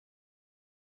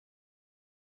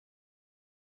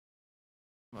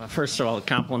First of all,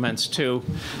 compliments to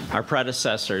our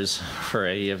predecessors for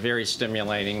a very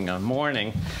stimulating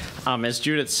morning. As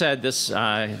Judith said,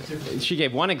 she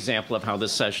gave one example of how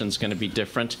this session is going to be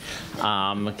different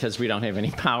because we don't have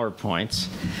any PowerPoints.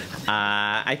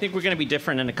 I think we're going to be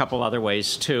different in a couple other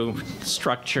ways too,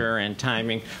 structure and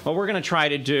timing. What we're going to try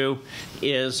to do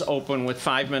is open with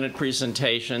 5-minute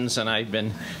presentations, and I've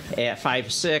been at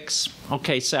 5, 6,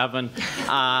 okay, 7,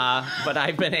 but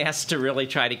I've been asked to really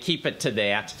try to keep it to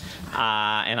that,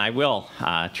 and I will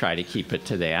try to keep it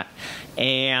to that.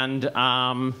 And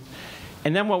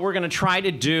then what we're going to try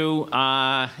to do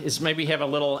is maybe have a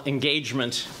little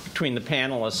engagement between the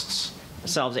panelists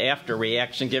themselves after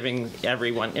reaction, giving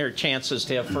everyone their chances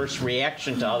to have first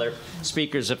reaction to other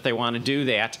speakers if they want to do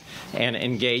that and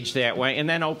engage that way, and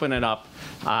then open it up.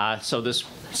 So this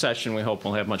session, we hope,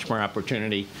 will have much more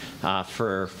opportunity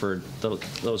for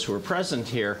those who are present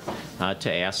here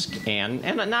to ask. And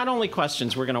not only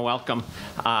questions, we're going to welcome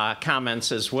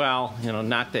comments as well. You know,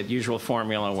 not that usual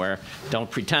formula where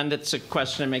don't pretend it's a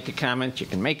question and make a comment. You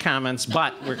can make comments,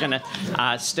 but we're going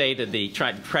to stay to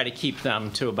try to keep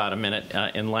them to about a minute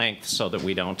in length so that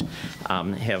we don't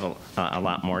have a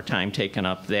lot more time taken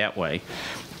up that way.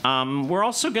 We're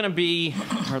also going to be,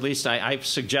 or at least I've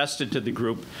suggested to the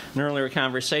group in earlier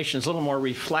conversations, a little more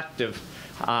reflective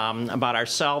about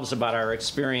ourselves, about our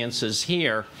experiences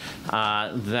here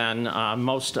than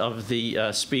most of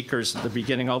the speakers at the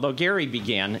beginning. Although Gary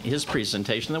began his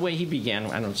presentation, the way he began,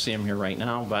 I don't see him here right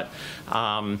now, but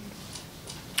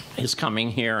his coming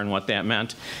here and what that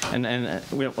meant. And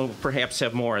we'll perhaps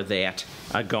have more of that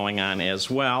going on as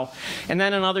well. And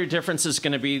then another difference is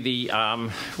going to be the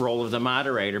role of the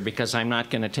moderator, because I'm not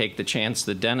going to take the chance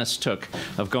that Dennis took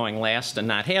of going last and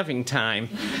not having time.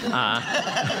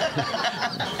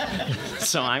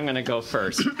 So I'm going to go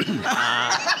first.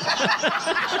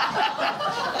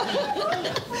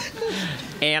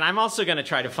 And I'm also going to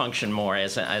try to function more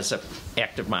as an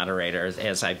active moderator,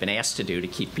 as I've been asked to do, to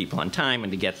keep people on time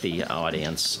and to get the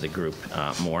audience, the group,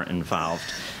 more involved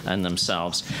in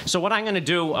themselves. So what I'm going to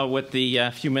do with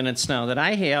the few minutes now that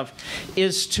I have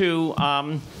is to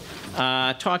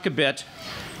talk a bit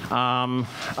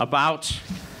about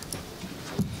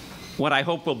what I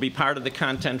hope will be part of the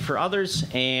content for others,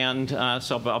 and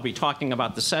so I'll be talking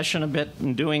about the session a bit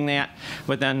and doing that,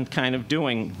 but then kind of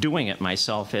doing it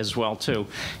myself as well too.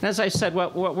 And as I said,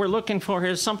 what we're looking for here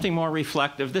is something more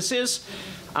reflective. This is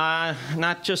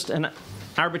not just an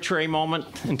arbitrary moment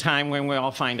in time when we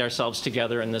all find ourselves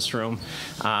together in this room,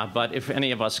 but if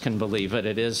any of us can believe it,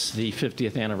 it is the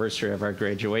 50th anniversary of our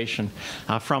graduation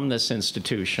from this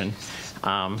institution.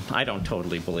 I don't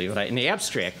totally believe it. In the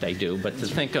abstract, I do, but to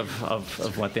think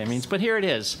of what that means. But here it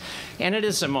is. And it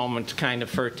is a moment kind of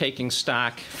for taking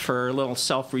stock, for a little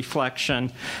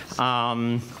self-reflection,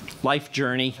 life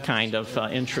journey kind of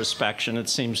introspection, it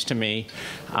seems to me,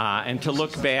 and to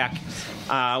look back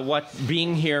what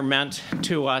being here meant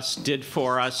to us, did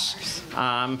for us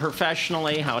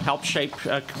professionally, how it helped shape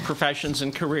professions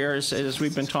and careers as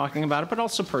we've been talking about it, but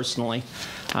also personally,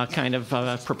 kind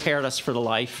of prepared us for the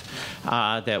life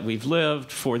that we've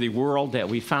lived, for the world that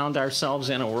we found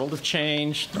ourselves in, a world of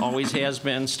change, always has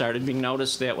been, started being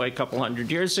noticed that way a couple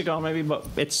hundred years ago maybe, but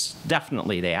it's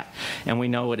definitely that, and we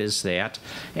know it is that,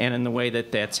 and in the way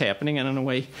that that's happening, and in a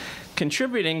way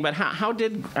contributing, but how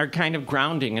did our kind of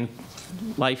grounding and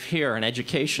life here and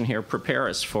education here prepare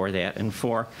us for that and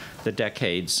for the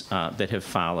decades that have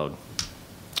followed?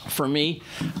 For me,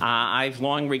 I've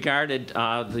long regarded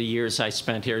the years I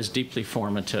spent here as deeply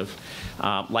formative.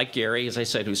 Like Gary, as I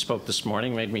said, who spoke this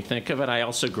morning, made me think of it. I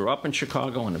also grew up in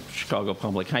Chicago, in a Chicago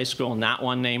Public High School, not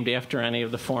one named after any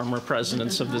of the former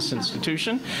presidents of this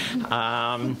institution.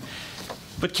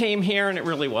 But came here, and it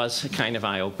really was a kind of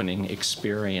eye-opening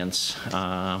experience.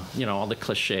 You know, all the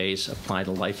cliches apply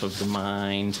to life of the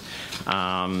mind,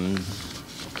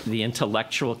 the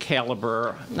intellectual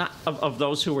caliber of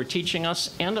those who were teaching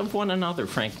us and of one another,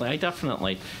 frankly. I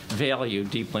definitely value,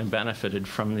 deeply benefited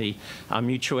from the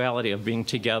mutuality of being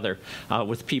together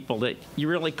with people that you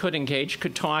really could engage,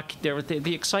 could talk. There was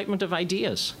the excitement of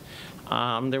ideas.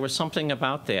 There was something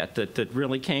about that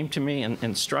really came to me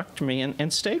and struck me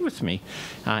and stayed with me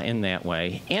in that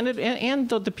way. And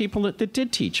the people that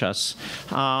did teach us,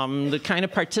 the kind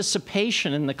of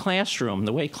participation in the classroom,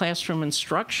 the way classroom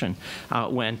instruction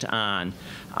went on,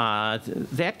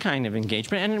 that kind of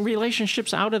engagement, and in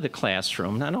relationships out of the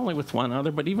classroom, not only with one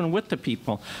another, but even with the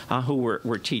people who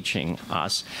were teaching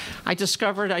us. I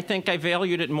discovered, I think I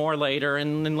valued it more later,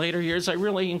 and in later years I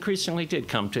really increasingly did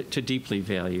come to deeply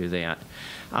value that.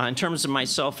 In terms of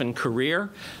myself and career,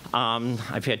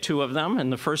 I've had two of them,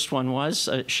 and the first one was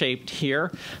shaped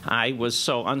here. I was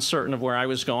so uncertain of where I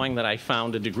was going that I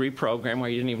found a degree program where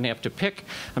you didn't even have to pick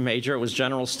a major. It was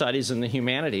general studies in the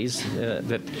humanities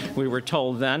that we were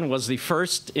told then was the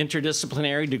first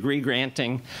interdisciplinary degree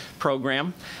granting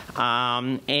program.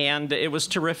 And it was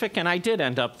terrific, and I did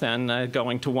end up then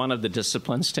going to one of the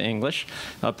disciplines, to English.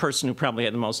 A person who probably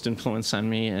had the most influence on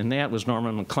me in that was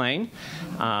Norman McLean,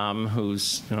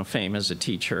 whose fame as a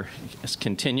teacher has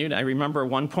continued. I remember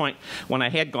one point when I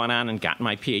had gone on and gotten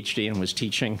my PhD and was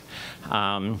teaching,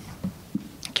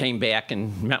 came back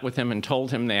and met with him and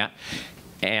told him that,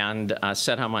 and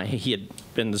said how he had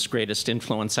been this greatest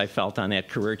influence I felt on that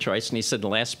career choice. And he said the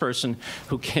last person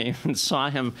who came and saw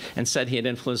him and said he had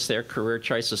influenced their career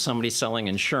choice was somebody selling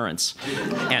insurance.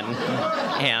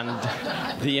 And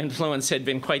the influence had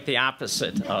been quite the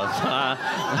opposite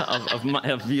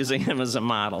of using him as a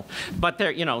model. But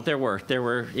there were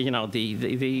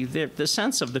the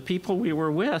sense of the people we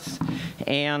were with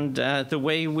and the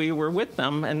way we were with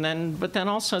them. But then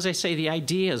also, as I say, the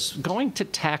ideas, going to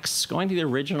texts, going to the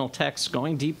original texts,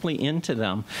 going deeply into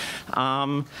them.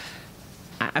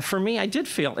 For me, I did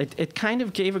feel it kind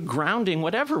of gave a grounding,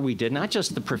 whatever we did, not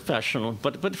just the professional,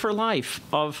 but for life,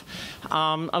 of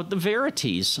the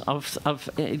verities, of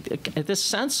this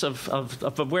sense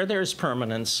of where there's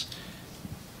permanence,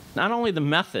 not only the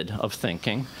method of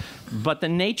thinking, but the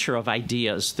nature of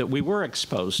ideas that we were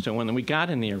exposed to when we got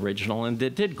in the original, and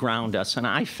that did ground us, and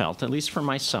I felt, at least for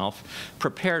myself,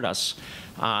 prepared us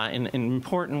in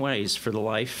important ways for the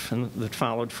life that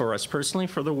followed for us personally,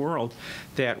 for the world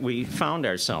that we found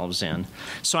ourselves in.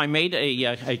 So I made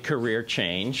a career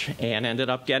change and ended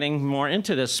up getting more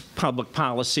into this public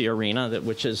policy arena,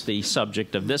 which is the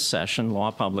subject of this session, law,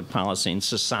 public policy, and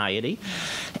society.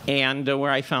 And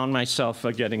where I found myself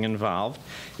getting involved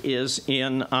is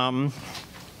in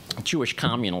Jewish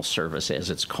communal service, as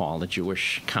it's called, a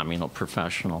Jewish communal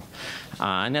professional.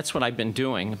 And that's what I've been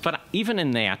doing. But even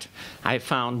in that, I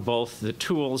found both the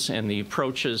tools and the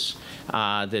approaches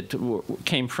that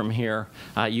came from here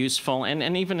useful,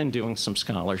 and even in doing some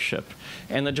scholarship.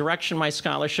 And the direction my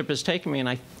scholarship has taken me, and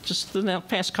I just in the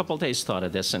past couple of days thought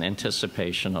of this in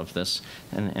anticipation of this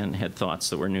and had thoughts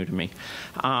that were new to me.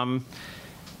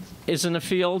 Is in the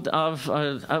field of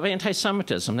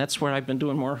anti-Semitism. That's where I've been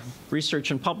doing more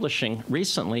research and publishing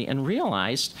recently, and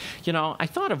realized, I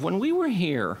thought of when we were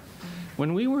here,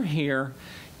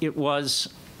 it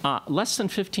was less than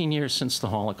 15 years since the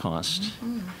Holocaust.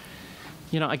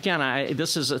 Mm-hmm. Again,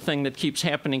 this is a thing that keeps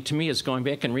happening to me, is going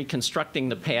back and reconstructing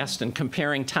the past and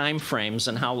comparing time frames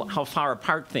and how far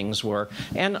apart things were.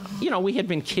 And, we had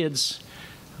been kids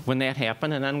when that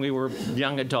happened, and then we were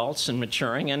young adults and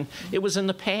maturing, and it was in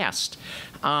the past.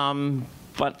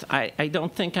 But I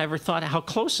don't think I ever thought how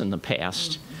close in the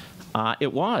past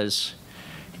it was.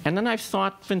 And then I've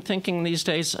been thinking these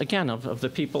days, again, of the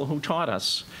people who taught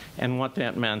us and what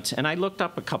that meant. And I looked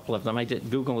up a couple of them.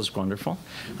 Google is wonderful.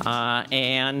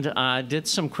 And did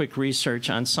some quick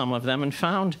research on some of them and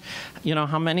found,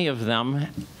 how many of them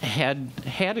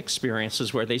had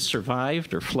experiences where they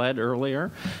survived or fled earlier,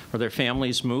 or their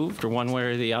families moved, or one way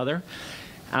or the other.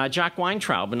 Jock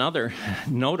Weintraub, another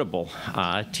notable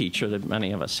teacher that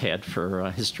many of us had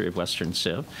for history of Western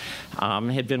Civ,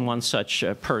 had been one such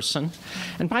person.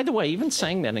 And by the way, even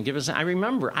saying that, and I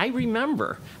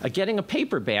remember getting a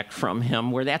paperback from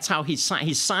him where that's how he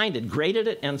signed it, graded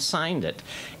it, and signed it.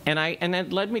 And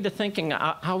that led me to thinking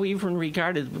how we even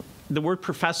regarded the word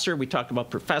professor. We talked about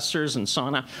professors and so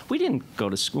on. We didn't go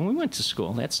to school. We went to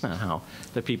school. That's not how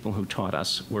the people who taught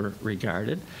us were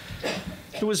regarded.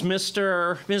 It was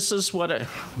Mr., Mrs.,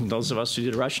 those of us who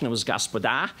did Russian, it was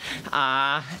Господа.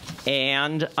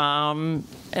 And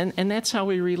that's how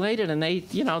we related. And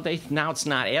now it's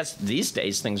not, as these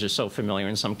days things are so familiar,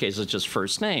 in some cases just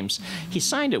first names. He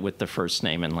signed it with the first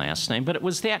name and last name, but it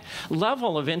was that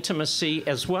level of intimacy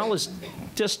as well as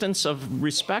distance of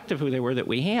respect of who they were that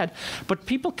we had. But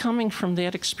people coming from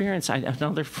that experience,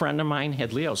 another friend of mine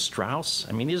had Leo Strauss.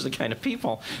 I mean, these are the kind of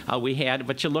people we had,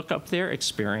 but you look up their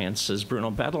experiences.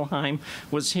 Bruno Bettelheim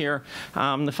was here.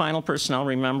 The final person I'll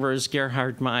remember is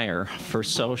Gerhard Meyer for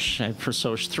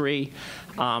Soch 3.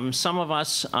 Some of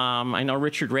us, I know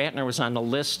Richard Ratner was on the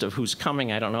list of who's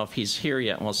coming. I don't know if he's here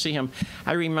yet, and we'll see him.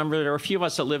 I remember there were a few of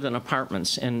us that lived in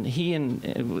apartments, and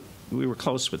we were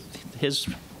close with his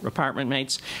apartment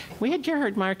mates. We had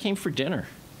Gerhard Meyer came for dinner.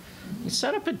 He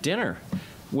set up a dinner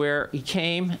where he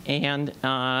came and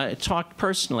talked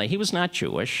personally. He was not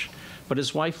Jewish, but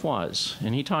his wife was,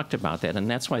 and he talked about that, and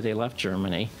that's why they left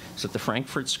Germany. It's at the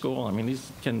Frankfurt School. I mean,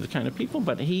 these the kind of people,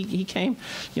 but he came,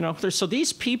 you know, so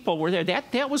these people were there.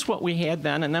 That was what we had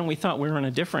then, and then we thought we were in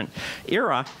a different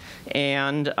era,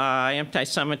 and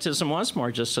anti-Semitism was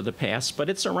more just of the past, but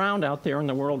it's around out there in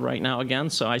the world right now again.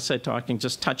 So I said,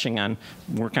 just touching on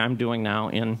work I'm doing now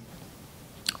in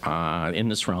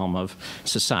this realm of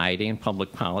society and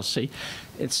public policy,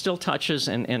 it still touches,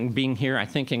 and being here, I'm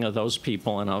thinking of those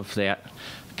people and of that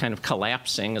kind of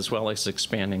collapsing as well as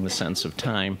expanding the sense of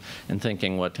time, and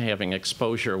thinking what having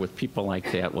exposure with people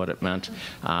like that, what it meant,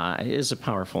 is a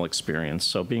powerful experience.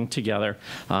 So being together,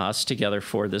 us together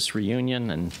for this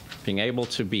reunion, and being able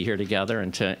to be here together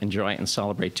and to enjoy and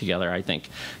celebrate together, I think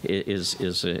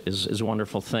is a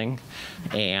wonderful thing.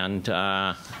 And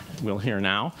we'll hear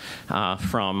now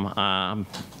from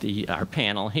our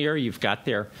panel here. You've got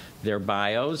their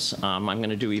bios. I'm going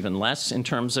to do even less in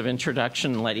terms of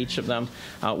introduction and let each of them,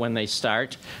 when they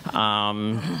start,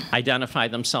 identify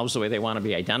themselves the way they want to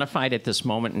be identified at this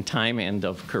moment in time and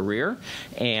of career,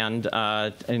 and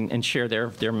share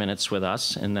their minutes with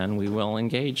us, and then we will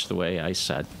engage the way I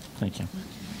said. Thank you.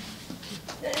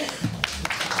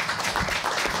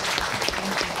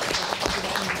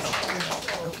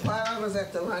 While I was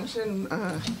at the luncheon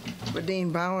with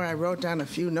Dean Bauer, I wrote down a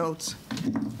few notes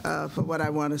for what I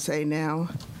want to say now.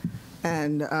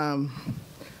 And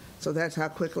so that's how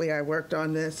quickly I worked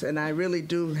on this. And I really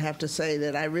do have to say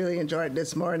that I really enjoyed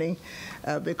this morning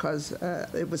because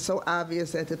it was so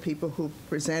obvious that the people who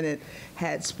presented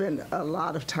had spent a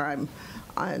lot of time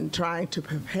on trying to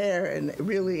prepare and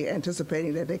really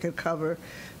anticipating that they could cover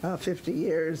 50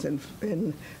 years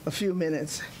in a few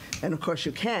minutes. And of course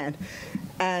you can.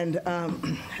 And,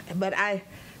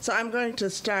 so I'm going to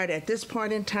start at this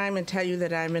point in time and tell you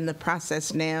that I'm in the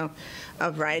process now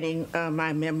of writing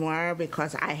my memoir,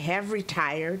 because I have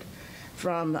retired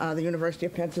from the University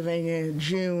of Pennsylvania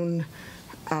June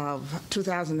of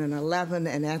 2011,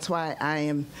 and that's why I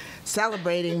am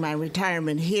celebrating my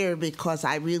retirement here, because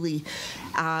I really,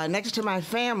 next to my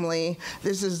family,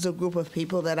 this is the group of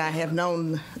people that I have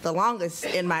known the longest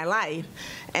in my life,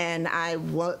 and I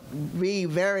would be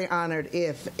very honored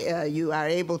if you are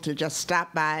able to just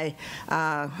stop by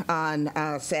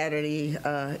on Saturday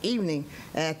evening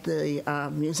at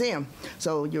the museum.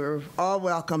 So you're all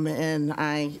welcome, and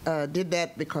I did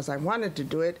that because I wanted to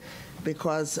do it,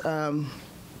 because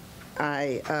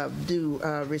I do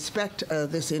respect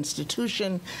this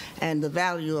institution and the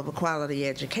value of a quality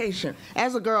education.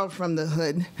 As a girl from the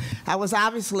hood, I was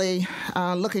obviously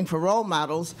looking for role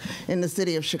models in the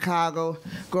city of Chicago,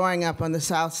 growing up on the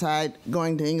South Side,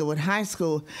 going to Inglewood High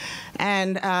School.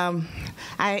 And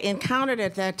I encountered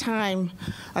at that time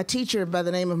a teacher by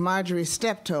the name of Marjorie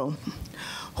Steptoe,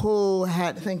 who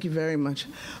had, thank you very much,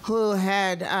 who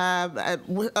had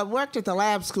worked at the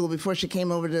lab school before she came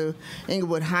over to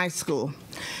Inglewood High School.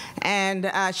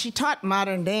 And she taught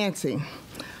modern dancing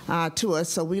to us,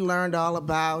 so we learned all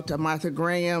about Martha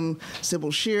Graham,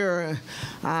 Sybil Shearer,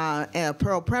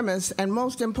 Pearl Premise, and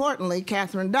most importantly,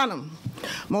 Katherine Dunham,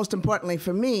 most importantly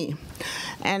for me.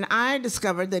 And I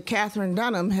discovered that Katherine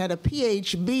Dunham had a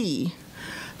PhD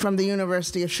from the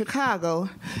University of Chicago,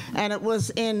 and it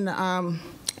was in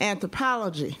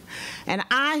anthropology. And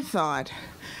I thought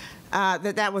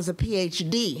that was a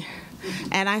PhD.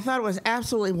 And I thought it was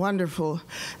absolutely wonderful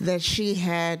that she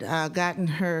had gotten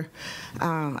her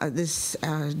this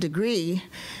degree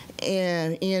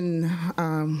in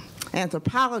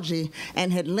anthropology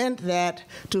and had lent that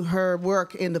to her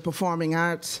work in the performing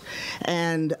arts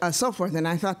and so forth. And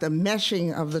I thought the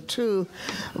meshing of the two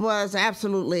was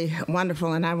absolutely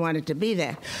wonderful, and I wanted to be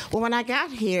that. Well, when I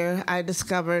got here, I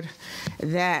discovered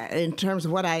that in terms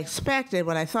of what I expected,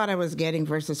 what I thought I was getting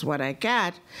versus what I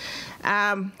got,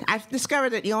 I discovered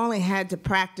that you only had to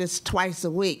practice twice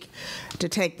a week to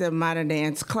take the modern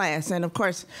dance class. And of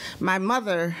course, my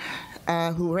mother,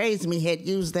 who raised me, had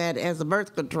used that as a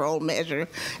birth control measure,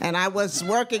 and I was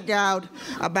working out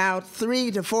about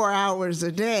 3 to 4 hours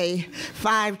a day,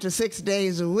 5 to 6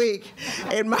 days a week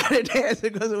in modern dance,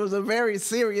 because it was a very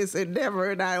serious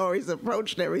endeavor, and I always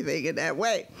approached everything in that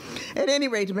way. At any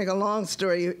rate, to make a long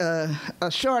story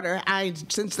shorter,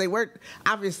 since they weren't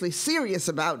obviously serious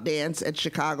about dance at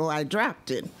Chicago, I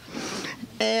dropped it.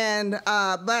 And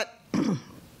but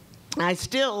I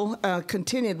still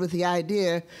continued with the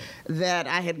idea that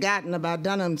I had gotten about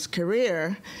Dunham's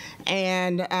career,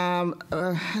 and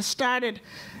started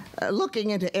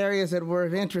looking into areas that were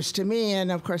of interest to me, and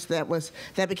of course that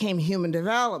became human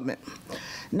development.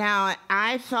 Now,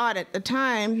 I thought at the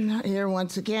time, here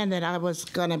once again, that I was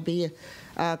going to be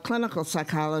a clinical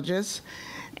psychologist,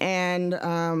 And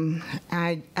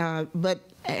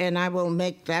and I will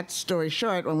make that story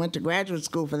short. I went to graduate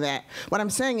school for that. What I'm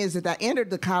saying is that I entered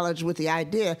the college with the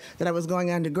idea that I was going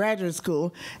on to graduate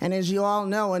school. And as you all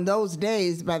know, in those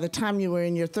days, by the time you were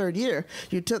in your third year,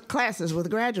 you took classes with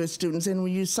graduate students. And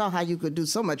when you saw how you could do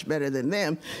so much better than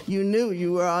them, you knew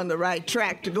you were on the right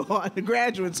track to go on to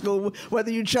graduate school,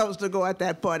 whether you chose to go at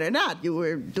that point or not. You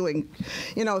were doing,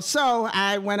 so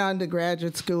I went on to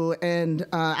graduate school, and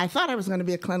I thought I was going to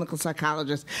be a clinical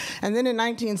psychologist. And then in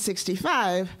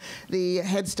 1965, the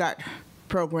Head Start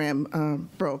program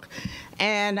broke.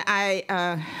 And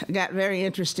I got very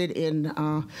interested in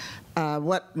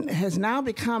what has now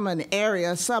become an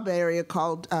area, sub-area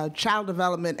called child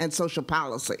development and social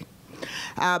policy.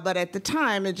 But at the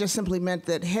time, it just simply meant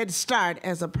that Head Start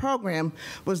as a program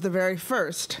was the very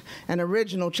first and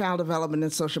original child development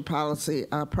and social policy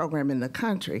program in the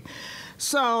country.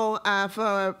 So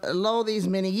for these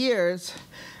many years,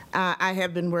 I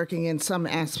have been working in some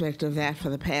aspect of that for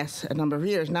the past number of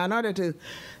years. Now, in order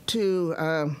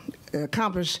to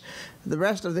accomplish the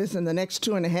rest of this in the next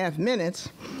 2.5 minutes,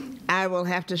 I will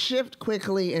have to shift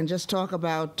quickly and just talk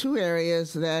about two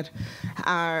areas that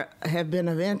have been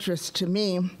of interest to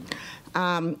me.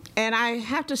 And I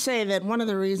have to say that one of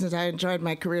the reasons I enjoyed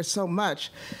my career so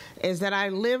much is that I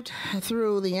lived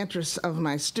through the interests of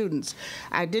my students.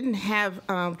 I didn't have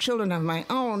children of my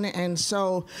own, and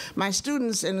so my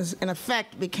students, in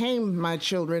effect, became my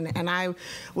children, and I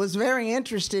was very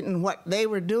interested in what they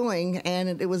were doing,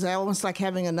 and it was almost like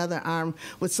having another arm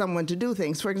with someone to do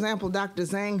things. For example, Dr.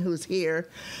 Zhang, who's here,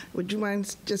 would you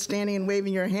mind just standing and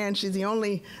waving your hand? She's the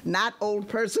only not old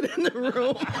person in the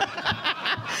room.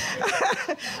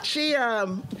 She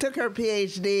took her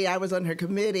PhD. I was on her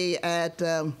committee at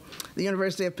the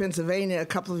University of Pennsylvania a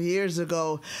couple of years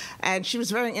ago, and she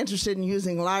was very interested in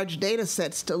using large data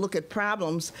sets to look at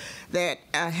problems that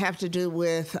have to do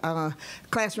with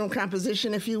classroom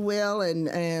composition, if you will,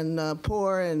 and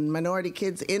poor and minority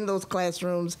kids in those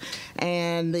classrooms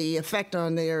and the effect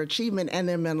on their achievement and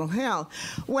their mental health.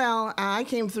 Well, I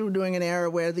came through during an era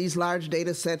where these large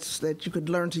data sets that you could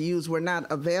learn to use were not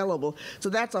available. So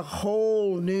that's a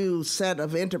whole new set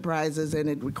of enterprises, and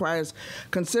it requires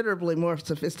considerably more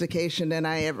sophistication than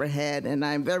I ever had, and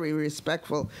I'm very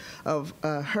respectful of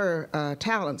her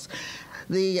talents.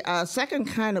 The second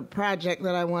kind of project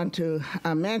that I want to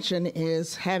mention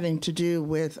is having to do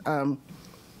with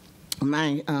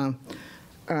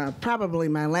probably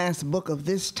my last book of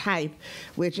this type,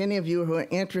 which any of you who are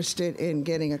interested in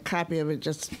getting a copy of it,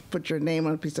 just put your name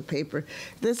on a piece of paper.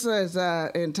 This is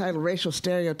entitled Racial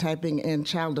Stereotyping in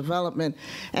Child Development,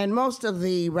 and most of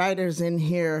the writers in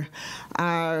here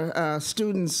are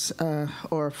students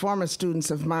or former students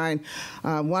of mine,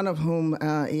 one of whom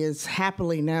is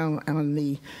happily now in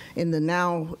the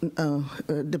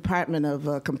Department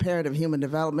of Comparative Human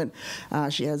Development.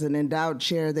 She has an endowed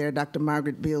chair there, Dr.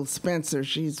 Margaret Beal Spencer.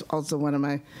 She's also one of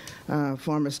my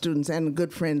former students and a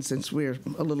good friend, since we're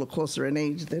a little closer in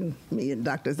age than me and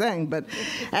Dr. Zhang. But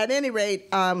at any rate,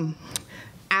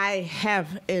 I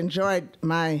have enjoyed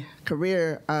my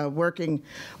career working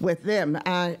with them.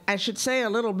 I should say a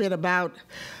little bit about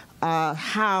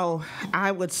how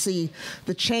I would see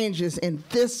the changes in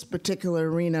this particular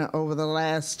arena over the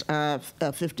last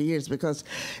 50 years, because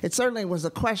it certainly was a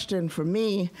question for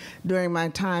me during my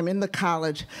time in the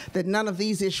college that none of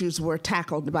these issues were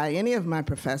tackled by any of my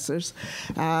professors.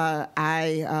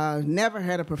 I never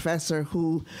had a professor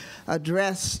who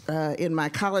addressed in my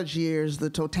college years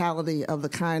the totality of the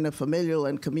kind of familial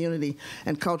and community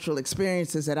and cultural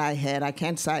experiences that I had. I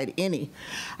can't cite any.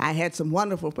 I had some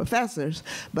wonderful professors,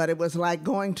 but it was like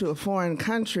going to a foreign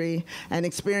country and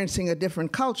experiencing a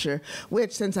different culture,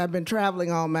 which, since I've been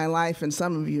traveling all my life, and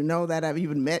some of you know that, I've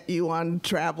even met you on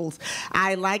travels,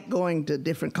 I like going to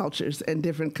different cultures and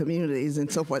different communities and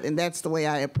so forth, and that's the way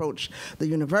I approach the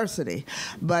university.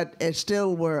 But there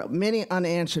still were many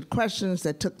unanswered questions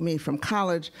that took me from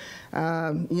college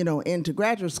into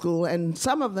graduate school, and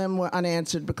some of them were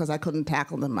unanswered because I couldn't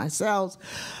tackle them myself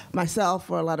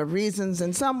for a lot of reasons,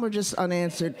 and some were just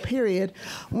unanswered, period.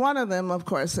 One of them, of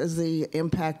course, is the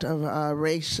impact of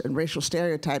race and racial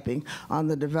stereotyping on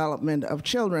the development of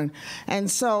children.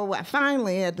 And so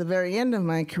finally, at the very end of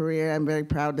my career, I'm very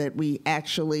proud that we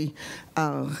actually,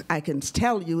 I can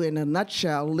tell you in a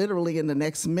nutshell, literally in the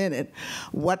next minute,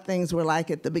 what things were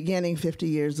like at the beginning 50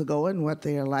 years ago and what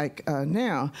they are like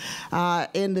now.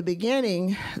 In the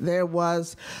beginning, there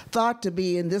was thought to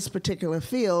be, in this particular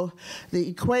field, the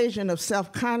equation of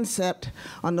self-concept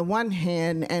on the one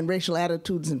hand and racial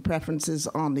attitudes and preferences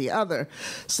on the other,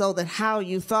 so that how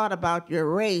you thought about your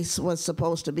race was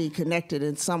supposed to be connected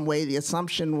in some way. The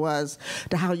assumption was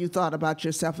to how you thought about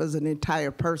yourself as an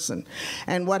entire person.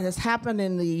 And what has happened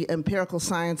in the empirical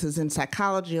sciences and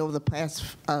psychology over the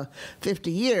past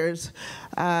 50 years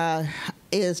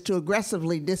is to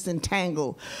aggressively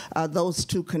disentangle those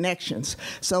two connections.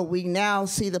 So we now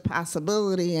see the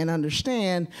possibility and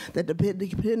understand that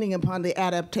depending upon the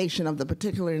adaptation of the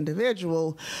particular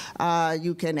individual,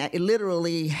 you can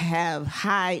literally have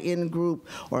high in-group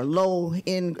or low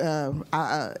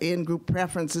in-group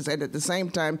preferences, and at the same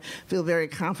time feel very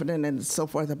confident and so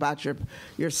forth about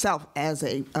yourself as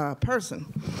a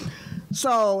person.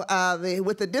 So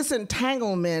with the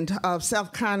disentanglement of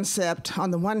self-concept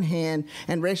on the one hand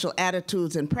and racial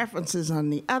attitudes and preferences on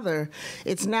the other,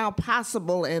 it's now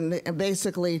possible and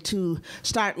basically to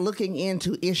start looking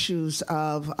into issues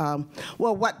of,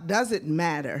 well, what does it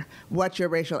matter what your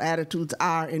racial attitudes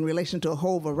are in relation to a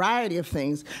whole variety of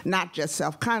things, not just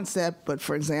self-concept, but,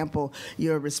 for example,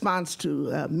 your response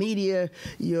to media,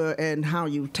 and how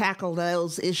you tackle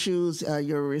those issues,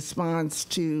 your response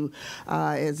to,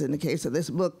 as in the case of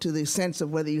this book, to the sense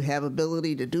of whether you have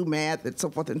ability to do math and so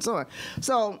forth and so on.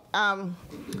 So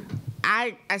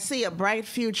I see a bright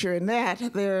future in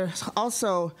that. There's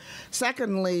also,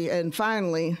 secondly and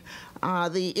finally,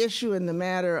 the issue in the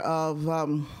matter of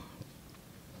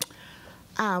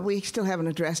we still haven't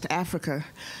addressed Africa,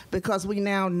 because we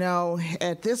now know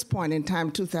at this point in time,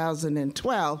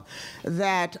 2012,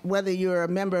 that whether you're a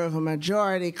member of a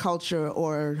majority culture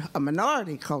or a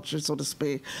minority culture, so to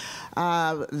speak,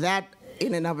 that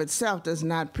in and of itself does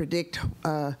not predict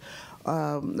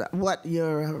what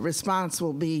your response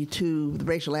will be to the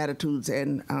racial attitudes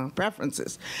and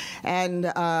preferences.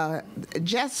 And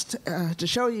just to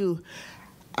show you,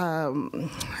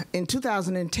 in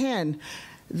 2010,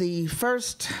 the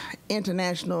first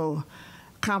international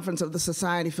conference of the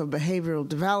Society for Behavioral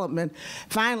Development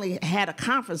finally had a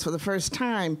conference for the first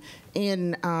time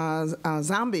in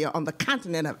Zambia on the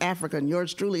continent of Africa, and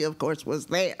yours truly, of course, was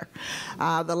there.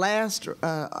 The last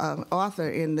author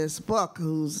in this book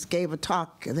who gave a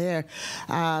talk there,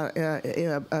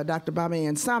 Dr.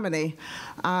 Bami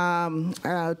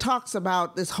Nsamane, talks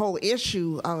about this whole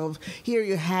issue of here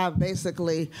you have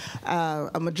basically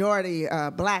a majority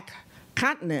black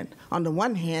continent on the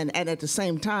one hand, and at the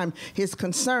same time his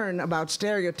concern about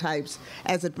stereotypes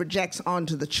as it projects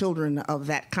onto the children of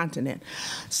that continent.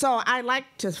 So I like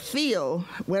to feel,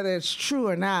 whether it's true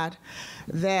or not,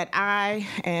 that I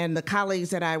and the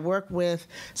colleagues that I work with,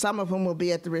 some of whom will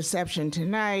be at the reception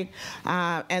tonight,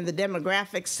 and the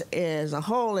demographics as a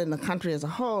whole in the country as a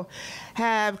whole,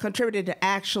 have contributed to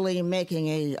actually making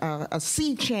a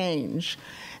sea change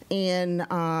in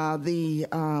the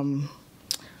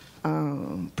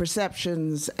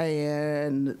perceptions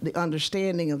and the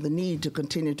understanding of the need to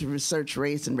continue to research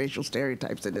race and racial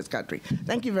stereotypes in this country.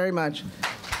 Thank you very much.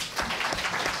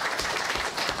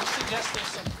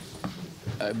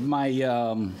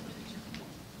 My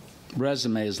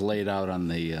resume is laid out on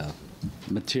the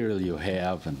material you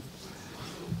have, and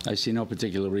I see no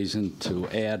particular reason to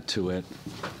add to it.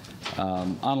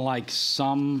 Unlike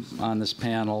some on this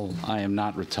panel, I am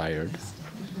not retired.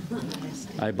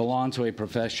 I belong to a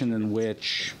profession in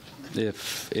which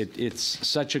if it's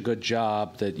such a good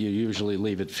job that you usually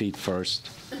leave it feet first.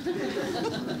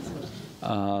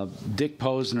 Dick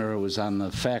Posner, who was on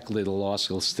the faculty of the law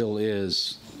school, still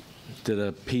is, did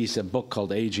a book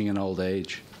called Aging in Old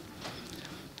Age.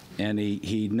 And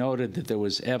he noted that there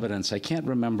was evidence, I can't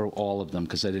remember all of them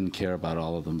because I didn't care about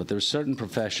all of them, but there are certain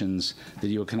professions that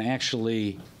you can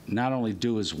actually not only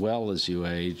do as well as you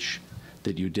age,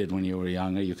 that you did when you were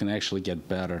younger, you can actually get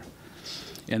better.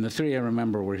 And the three I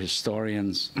remember were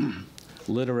historians,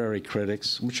 literary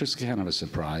critics, which was kind of a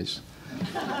surprise,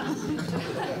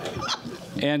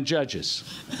 and judges.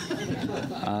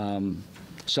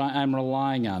 So I'm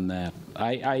relying on that.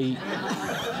 I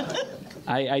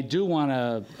do want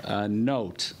to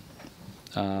note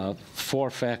 4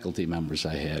 faculty members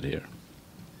I had here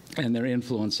and their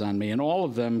influence on me, and all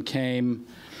of them came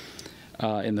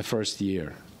in the first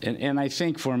year. And I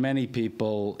think for many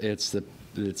people, it's the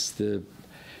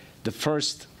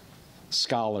first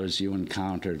scholars you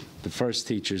encountered, the first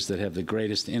teachers that have the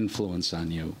greatest influence on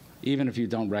you, even if you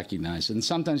don't recognize it. And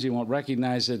sometimes you won't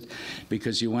recognize it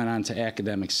because you went on to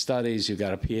academic studies, you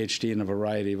got a PhD in a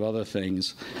variety of other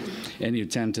things, and you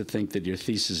tend to think that your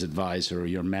thesis advisor or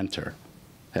your mentor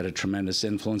had a tremendous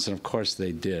influence, and of course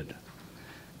they did.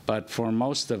 But for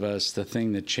most of us, the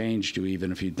thing that changed you,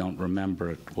 even if you don't remember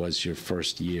it, was your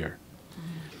first year.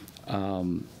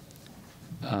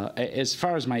 as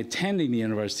far as my attending the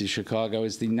University of Chicago, I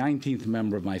was the 19th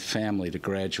member of my family to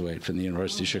graduate from the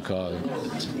University of Chicago.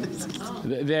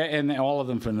 And all of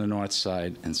them from the North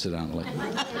Side, incidentally.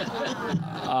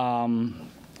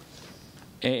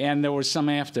 And there were some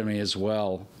after me as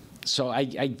well. So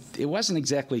it wasn't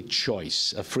exactly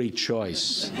choice, a free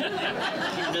choice,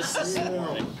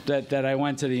 that I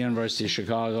went to the University of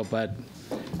Chicago, but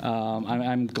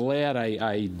I'm glad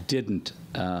I didn't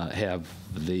have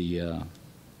the,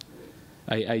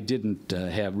 I didn't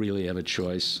really have a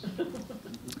choice.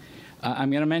 I'm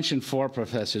going to mention 4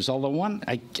 professors, although one,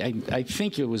 I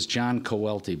think it was John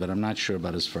Coelty, but I'm not sure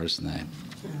about his first name.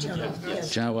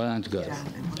 John, well, that's good.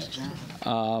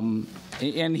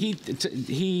 And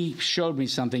he showed me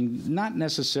something not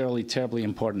necessarily terribly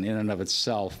important in and of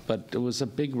itself, but it was a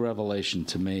big revelation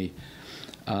to me.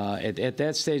 At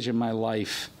that stage in my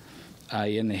life, I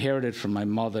inherited from my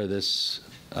mother this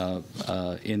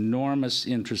enormous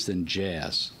interest in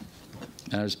jazz.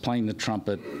 I was playing the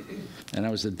trumpet, and I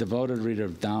was a devoted reader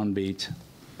of Downbeat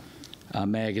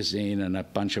magazine and a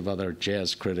bunch of other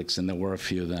jazz critics, and there were a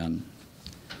few then.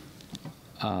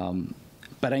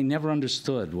 But I never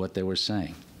understood what they were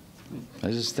saying.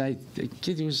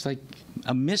 It was like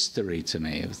a mystery to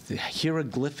me. It was the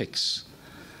hieroglyphics.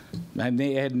 And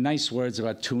they had nice words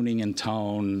about tuning and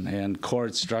tone and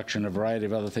chord structure and a variety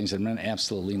of other things that meant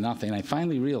absolutely nothing. I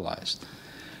finally realized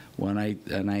when I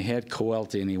had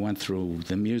Coelty and he went through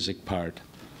the music part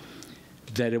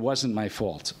that it wasn't my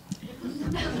fault.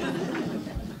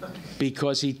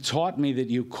 Because he taught me that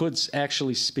you could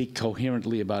actually speak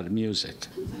coherently about music.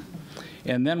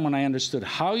 And then when I understood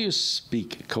how you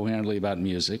speak coherently about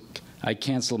music, I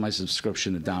canceled my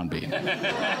subscription to Downbeat.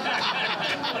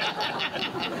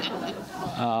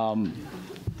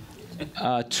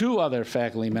 2 other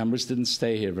faculty members didn't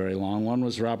stay here very long. One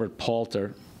was Robert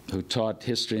Palter, who taught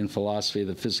history and philosophy of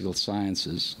the physical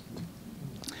sciences.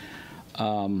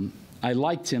 I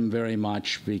liked him very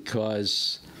much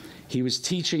because he was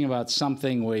teaching about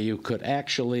something where you could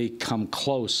actually come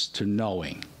close to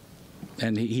knowing.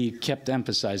 And he kept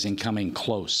emphasizing coming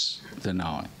close to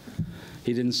knowing.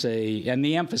 He didn't say, and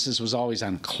the emphasis was always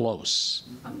on close.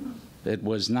 It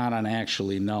was not on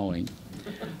actually knowing.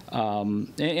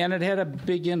 And it had a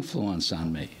big influence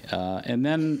on me. And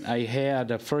then I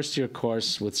had a first-year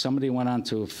course with somebody who went on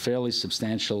to a fairly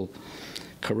substantial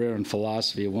career in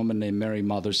philosophy, a woman named Mary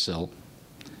Mothersill,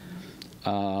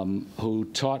 who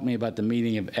taught me about the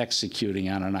meaning of executing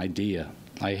on an idea.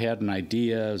 I had an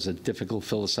idea. It was a difficult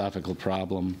philosophical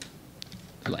problem,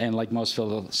 and like most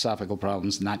philosophical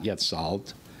problems, not yet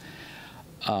solved.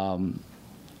 And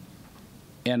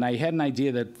I had an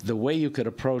idea that the way you could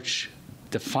approach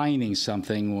defining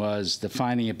something was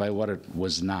defining it by what it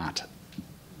was not,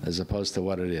 as opposed to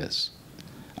what it is.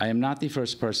 I am not the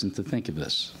first person to think of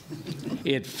this.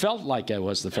 It felt like I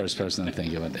was the first person to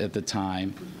think of it at the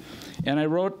time. And I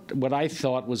wrote what I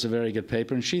thought was a very good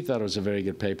paper, and she thought it was a very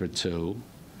good paper, too.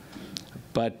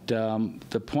 But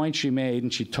the point she made,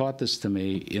 and she taught this to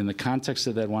me in the context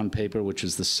of that one paper, which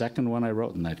is the second one I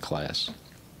wrote in that class,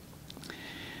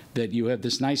 that you have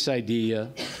this nice idea,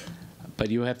 but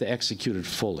you have to execute it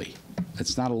fully.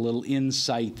 It's not a little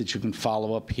insight that you can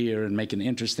follow up here and make an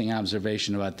interesting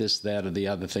observation about this, that, or the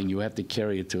other thing. You have to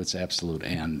carry it to its absolute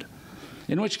end,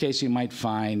 in which case you might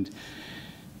find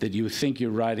that you think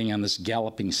you're riding on this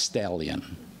galloping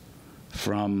stallion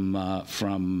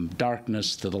from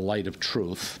darkness to the light of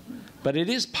truth. But it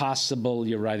is possible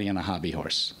you're riding on a hobby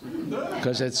horse,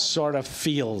 because it sort of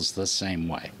feels the same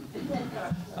way.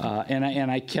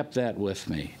 And I kept that with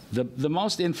me. The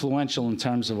most influential in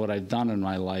terms of what I've done in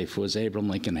my life was Abraham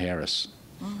Lincoln Harris,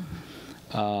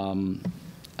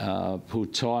 who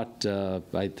taught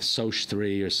Soc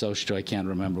 3 or Soc 2, I can't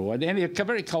remember what. And a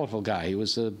very colorful guy. He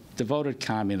was a devoted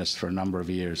communist for a number of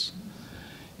years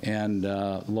and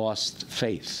lost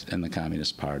faith in the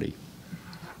Communist Party.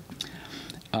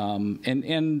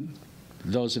 And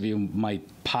those of you might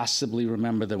possibly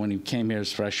remember that when he came here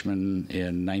as freshman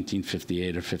in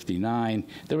 1958 or 59,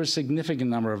 there were a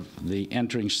significant number of the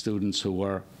entering students who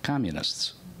were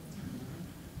communists.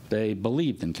 They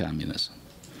believed in communism.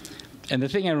 And the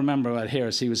thing I remember about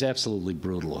Harris, he was absolutely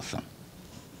brutal with them.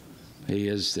 He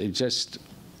just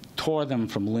tore them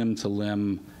from limb to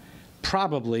limb,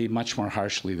 probably much more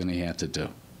harshly than he had to do.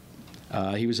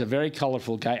 He was a very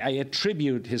colorful guy. I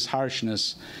attribute his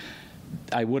harshness.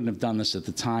 I wouldn't have done this at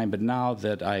the time, but now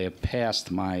that I have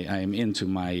passed I am into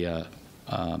my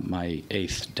my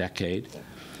 8th decade,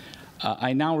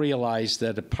 I now realize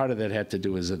that a part of that had to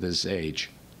do with his age,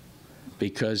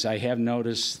 because I have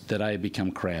noticed that I have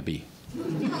become crabby.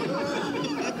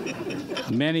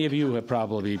 Many of you have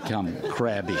probably become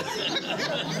crabby.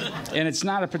 And it's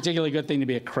not a particularly good thing to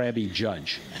be a crabby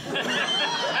judge.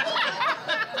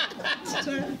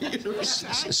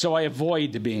 So I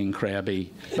avoid being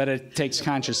crabby, but it takes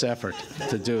conscious effort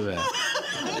to do that.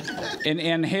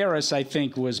 And Harris, I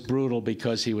think, was brutal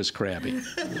because he was crabby.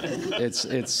 It's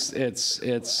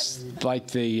like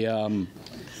the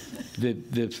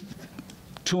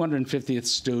 250th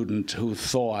student who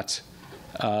thought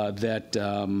that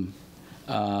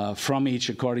from each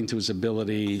according to his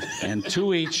ability and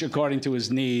to each according to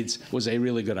his needs was a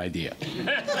really good idea.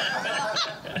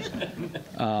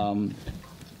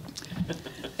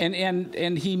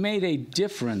 And he made a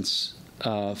difference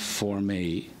for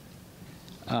me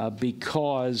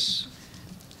because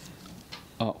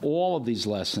all of these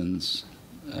lessons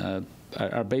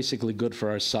are basically good for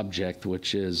our subject,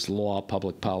 which is law,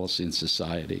 public policy, and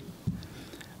society.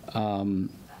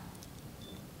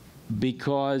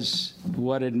 Because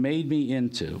what it made me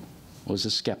into was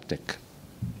a skeptic,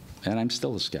 and I'm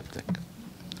still a skeptic.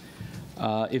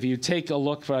 If you take a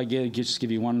look, I just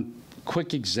give you one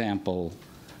quick example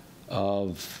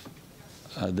of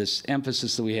this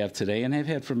emphasis that we have today, and have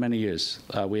had for many years.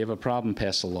 We have a problem,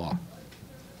 pass a law.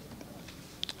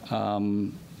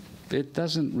 It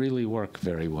doesn't really work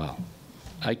very well.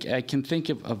 I can think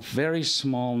of a very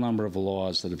small number of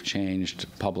laws that have changed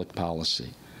public policy.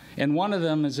 And one of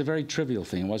them is a very trivial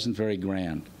thing. It wasn't very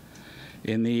grand.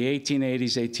 In the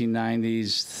 1880s,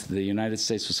 1890s, the United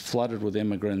States was flooded with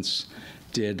immigrants,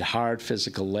 did hard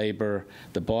physical labor.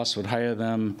 The boss would hire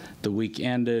them, the week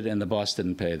ended, and the boss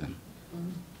didn't pay them.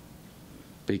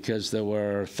 Because there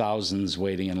were thousands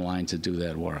waiting in line to do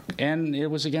that work. And it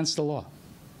was against the law.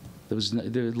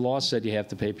 The law said you have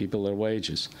to pay people their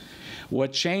wages.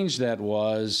 What changed that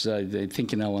was, I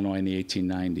think in Illinois in the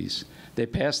 1890s, they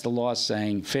passed a law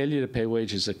saying failure to pay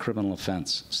wages is a criminal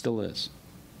offense. Still is.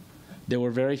 There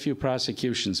were very few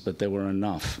prosecutions, but there were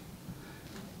enough.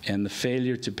 And the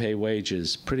failure to pay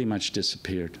wages pretty much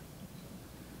disappeared.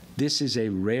 This is a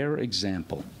rare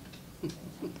example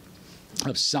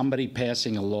of somebody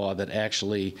passing a law that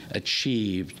actually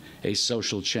achieved a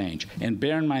social change. And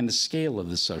bear in mind the scale of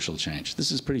the social change.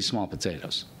 This is pretty small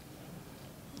potatoes.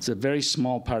 It's a very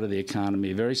small part of the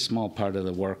economy, a very small part of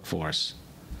the workforce.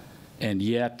 And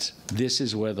yet, this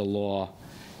is where the law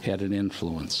had an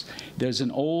influence. There's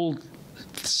an old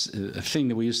thing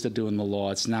that we used to do in the law.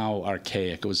 It's now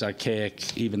archaic. It was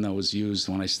archaic even though it was used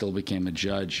when I still became a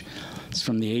judge. It's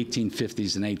from the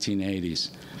 1850s and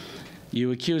 1880s.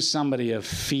 You accuse somebody of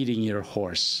feeding your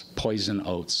horse poison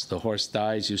oats. The horse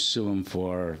dies, you sue him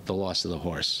for the loss of the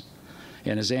horse.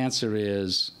 And his answer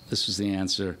is, this was the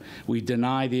answer, we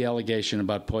deny the allegation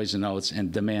about poison oats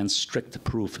and demand strict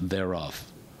proof thereof.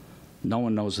 No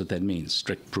one knows what that means,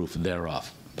 strict proof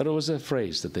thereof. But it was a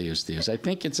phrase that they used to use. I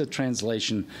think it's a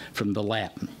translation from the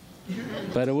Latin.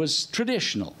 But it was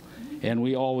traditional, and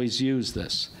we always use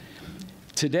this.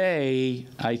 Today,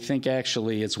 I think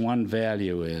actually its one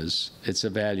value is, it's a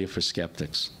value for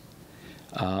skeptics.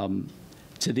 To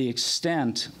the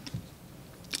extent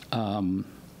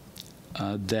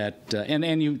that,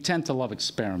 and you tend to love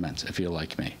experiments if you're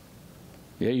like me.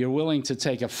 You're willing to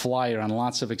take a flyer on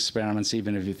lots of experiments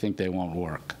even if you think they won't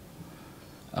work.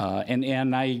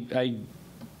 And I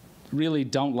really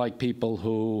don't like people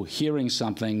who, hearing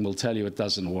something, will tell you it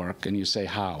doesn't work, and you say,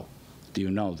 how? Do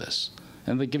you know this?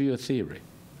 And they give you a theory.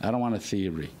 I don't want a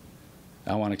theory.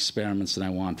 I want experiments and I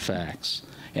want facts.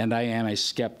 And I am a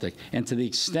skeptic. And to the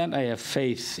extent I have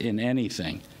faith in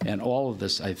anything, and all of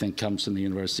this, I think, comes from the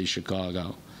University of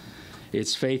Chicago,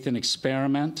 it's faith in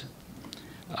experiment.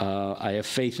 I have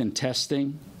faith in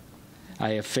testing.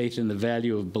 I have faith in the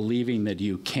value of believing that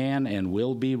you can and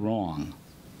will be wrong,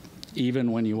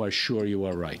 even when you are sure you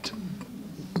are right.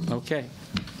 Okay.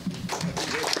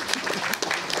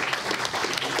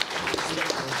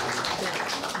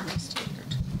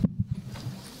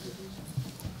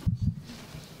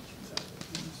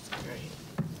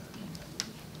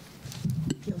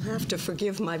 You'll have to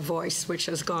forgive my voice, which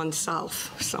has gone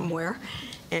south somewhere.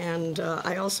 And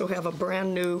I also have a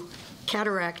brand new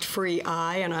cataract-free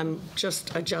eye, and I'm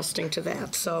just adjusting to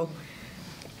that. So,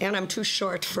 and I'm too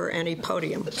short for any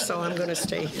podium, so I'm going to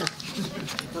stay here.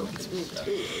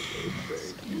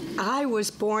 I was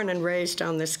born and raised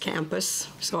on this campus,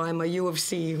 so I'm a U of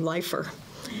C lifer.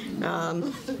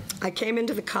 I came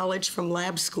into the college from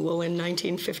lab school in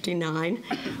 1959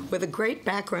 with a great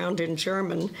background in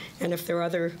German, and if there are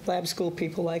other lab school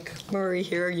people like Murray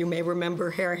here, you may remember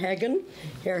Herr Hagen.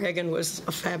 Herr Hagen was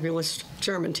a fabulous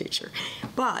German teacher.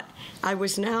 But I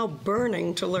was now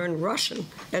burning to learn Russian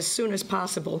as soon as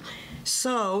possible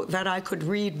so that I could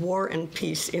read War and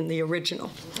Peace in the original.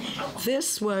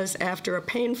 This was after a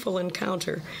painful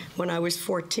encounter when I was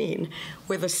 14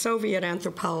 with a Soviet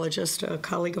anthropologist, a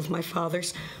colleague of my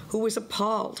father's, who was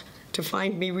appalled to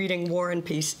find me reading War and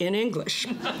Peace in English.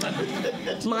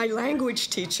 My language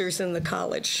teachers in the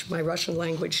college, my Russian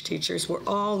language teachers, were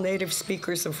all native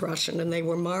speakers of Russian, and they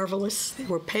were marvelous, they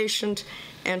were patient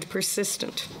and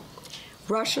persistent.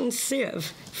 Russian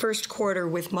Civ, first quarter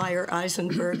with Meyer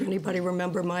Eisenberg. Anybody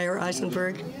remember Meyer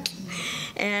Eisenberg?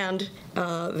 And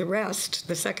the rest,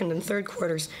 the second and third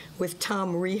quarters, with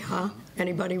Tom Riha.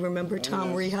 Anybody remember Tom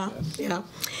Riha? Yeah.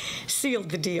 Sealed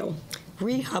the deal.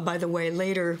 Riha, by the way,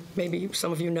 later, maybe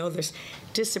some of you know this,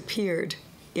 disappeared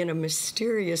in a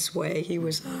mysterious way. He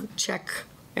was a Czech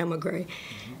emigre.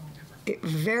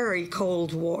 Very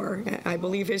Cold War. I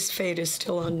believe his fate is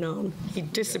still unknown. He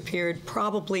disappeared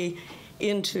probably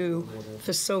into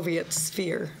the Soviet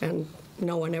sphere, and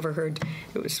no one ever heard.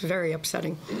 It was very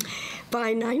upsetting.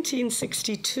 By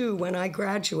 1962, when I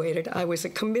graduated, I was a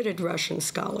committed Russian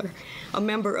scholar, a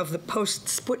member of the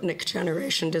post-Sputnik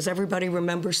generation. Does everybody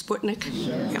remember Sputnik?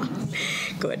 Yeah,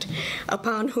 good.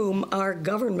 Upon whom our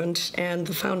government and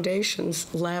the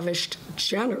foundations lavished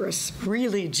generous,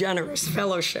 really generous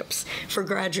fellowships for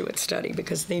graduate study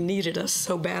because they needed us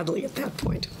so badly at that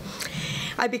point.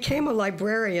 I became a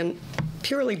librarian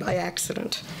purely by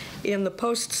accident. In the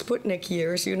post-Sputnik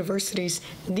years, universities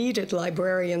needed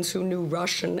librarians who knew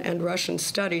Russian and Russian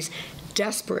studies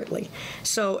desperately.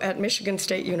 So at Michigan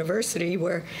State University,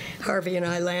 where Harvey and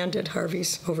I landed,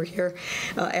 Harvey's over here,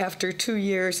 after 2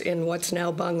 years in what's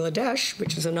now Bangladesh,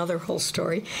 which is another whole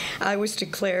story, I was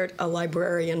declared a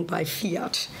librarian by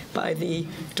fiat, by the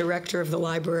director of the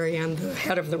library and the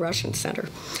head of the Russian Center.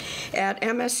 At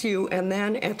MSU and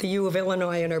then at the U of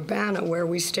Illinois in Urbana, where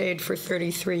we stayed for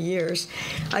 33 years,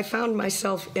 I found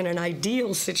myself in an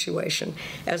ideal situation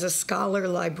as a scholar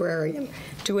librarian,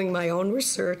 doing my own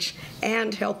research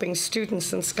and helping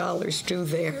students and scholars do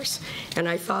theirs. And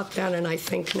I thought then, and I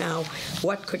think now,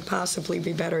 what could possibly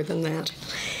be better than that?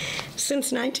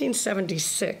 Since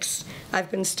 1976,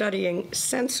 I've been studying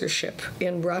censorship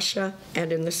in Russia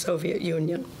and in the Soviet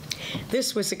Union.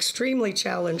 This was extremely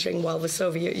challenging while the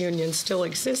Soviet Union still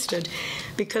existed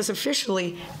because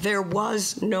officially there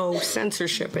was no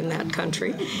censorship in that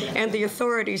country, and the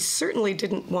authorities certainly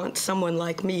didn't want someone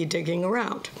like me digging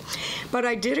around. But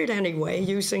I did it anyway,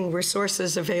 using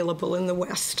resources available in the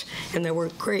West, and there were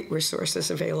great resources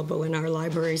available in our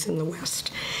libraries in the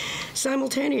West.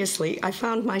 Simultaneously, I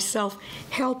found myself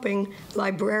helping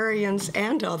librarians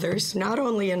and others, not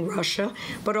only in Russia,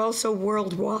 but also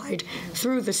worldwide,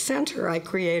 through the center I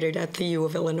created at the U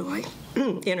of Illinois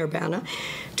in Urbana,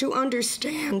 to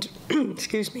understand,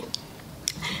 excuse me,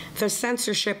 the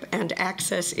censorship and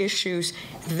access issues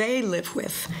they live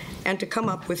with, and to come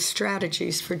up with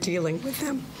strategies for dealing with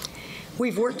them.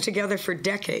 We've worked together for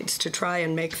decades to try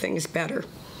and make things better.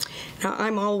 Now,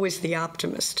 I'm always the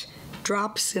optimist.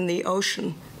 Drops in the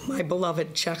ocean, my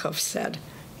beloved Chekhov said.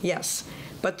 Yes,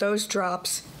 but those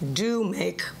drops do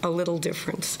make a little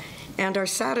difference and are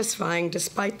satisfying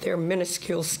despite their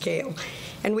minuscule scale.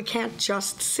 And we can't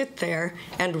just sit there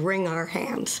and wring our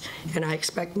hands. And I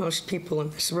expect most people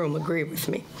in this room agree with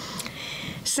me.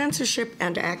 Censorship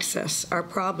and access are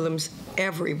problems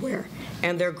everywhere,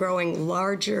 and they're growing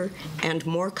larger and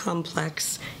more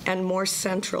complex and more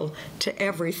central to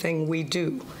everything we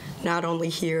do, not only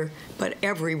here, but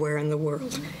everywhere in the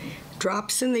world.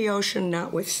 Drops in the ocean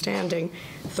notwithstanding,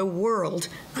 the world,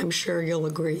 I'm sure you'll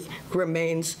agree,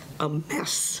 remains a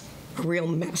mess, a real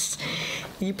mess.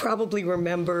 You probably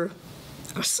remember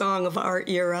a song of our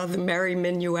era, the Merry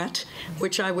Minuet,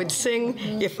 which I would sing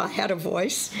if I had a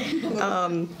voice.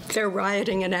 They're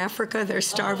rioting in Africa, they're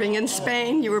starving in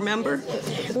Spain, you remember?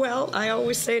 Well, I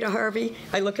always say to Harvey,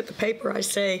 I look at the paper, I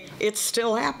say, it's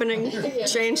still happening.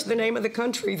 Change the name of the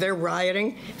country. They're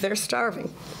rioting, they're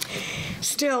starving.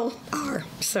 Still are.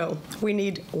 So we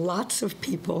need lots of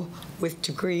people with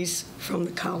degrees from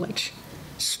the college,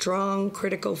 strong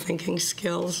critical thinking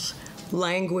skills,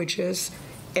 languages,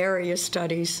 area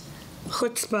studies,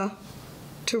 chutzpah,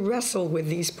 to wrestle with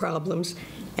these problems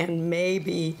and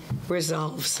maybe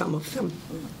resolve some of them.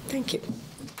 Thank you.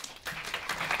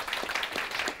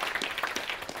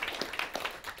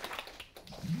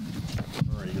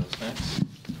 Murray goes next.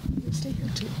 Stay here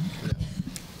too.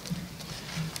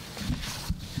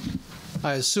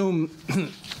 I assume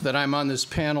that I'm on this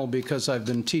panel because I've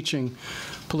been teaching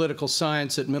political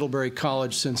science at Middlebury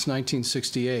College since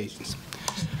 1968.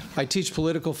 I teach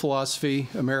political philosophy,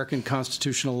 American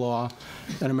constitutional law,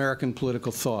 and American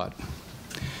political thought.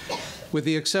 With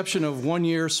the exception of 1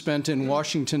 year spent in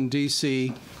Washington,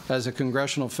 D.C. as a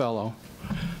congressional fellow,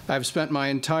 I've spent my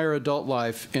entire adult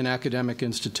life in academic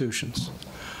institutions,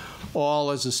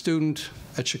 all as a student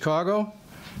at Chicago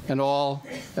and all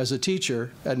as a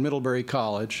teacher at Middlebury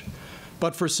College,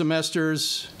 but for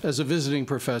semesters as a visiting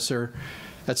professor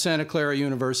at Santa Clara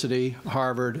University,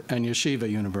 Harvard, and Yeshiva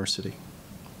University.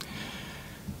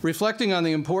 Reflecting on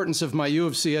the importance of my U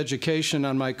of C education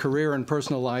on my career and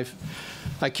personal life,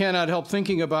 I cannot help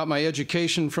thinking about my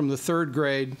education from the 3rd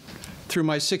grade through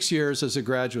my 6 years as a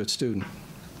graduate student.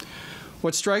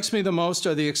 What strikes me the most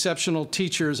are the exceptional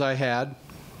teachers I had,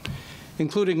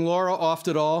 including Laura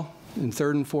Oftedal in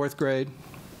 3rd and 4th grade,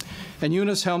 and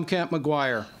Eunice Helmkamp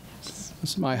McGuire, this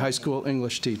is my high school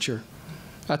English teacher,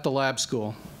 at the lab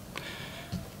school.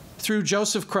 Through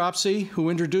Joseph Cropsey, who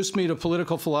introduced me to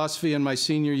political philosophy in my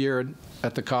senior year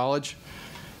at the college,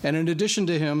 and in addition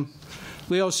to him,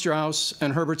 Leo Strauss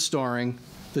and Herbert Storing,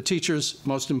 the teachers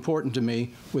most important to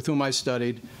me with whom I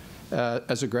studied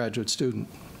as a graduate student.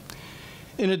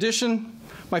 In addition,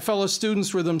 my fellow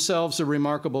students were themselves a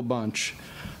remarkable bunch.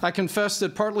 I confess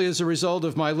that partly as a result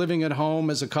of my living at home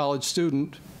as a college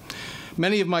student,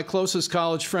 many of my closest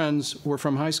college friends were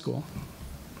from high school.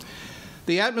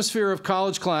 The atmosphere of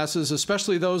college classes,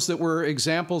 especially those that were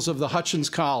examples of the Hutchins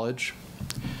College,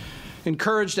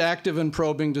 encouraged active and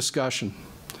probing discussion.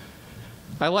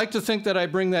 I like to think that I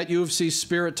bring that U of C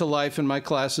spirit to life in my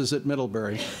classes at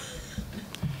Middlebury.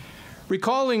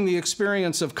 Recalling the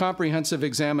experience of comprehensive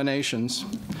examinations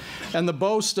and the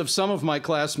boast of some of my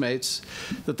classmates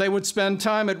that they would spend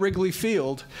time at Wrigley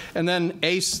Field and then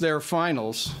ace their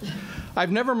finals,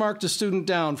 I've never marked a student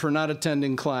down for not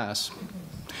attending class.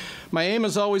 My aim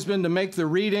has always been to make the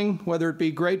reading, whether it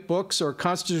be great books or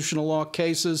constitutional law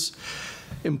cases,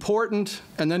 important,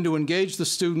 and then to engage the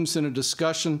students in a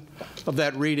discussion of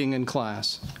that reading in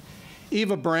class.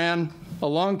 Eva Brand, a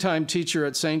longtime teacher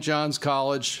at St. John's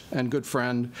College and good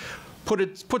friend,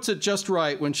 puts it just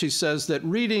right when she says that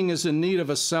reading is in need of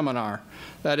a seminar,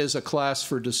 that is, a class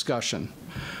for discussion.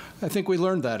 I think we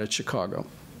learned that at Chicago.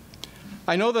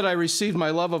 I know that I received my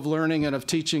love of learning and of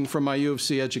teaching from my U of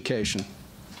C education.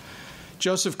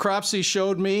 Joseph Cropsey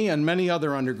showed me and many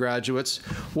other undergraduates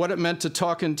what it meant to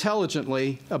talk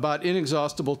intelligently about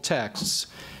inexhaustible texts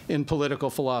in political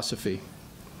philosophy.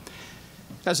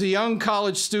 As a young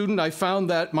college student, I found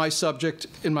that my subject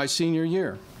in my senior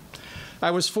year.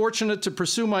 I was fortunate to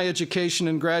pursue my education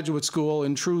in graduate school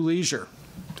in true leisure.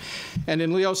 And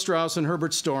in Leo Strauss and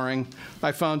Herbert Storing,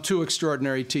 I found 2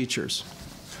 extraordinary teachers.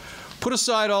 Put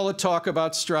aside all the talk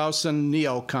about Strauss and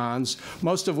neocons,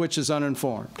 most of which is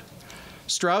uninformed.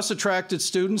 Strauss attracted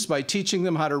students by teaching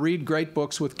them how to read great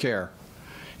books with care.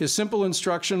 His simple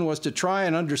instruction was to try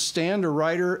and understand a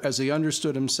writer as he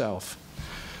understood himself.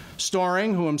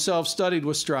 Storing, who himself studied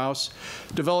with Strauss,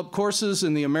 developed courses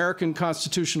in the American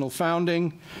constitutional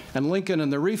founding and Lincoln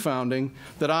and the refounding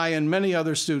that I and many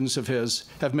other students of his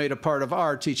have made a part of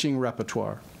our teaching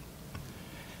repertoire.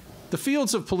 The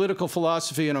fields of political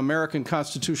philosophy and American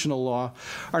constitutional law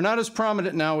are not as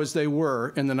prominent now as they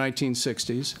were in the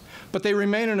 1960s, but they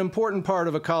remain an important part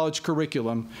of a college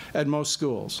curriculum at most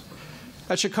schools.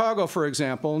 At Chicago, for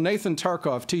example, Nathan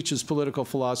Tarkoff teaches political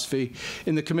philosophy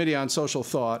in the Committee on Social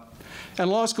Thought, and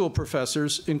law school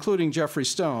professors, including Jeffrey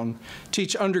Stone,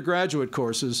 teach undergraduate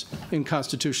courses in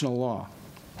constitutional law.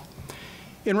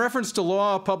 In reference to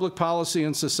law, public policy,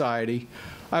 and society,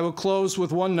 I will close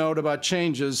with one note about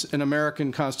changes in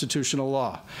American constitutional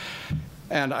law.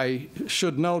 And I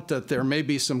should note that there may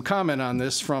be some comment on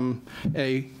this from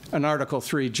an Article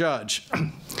III judge.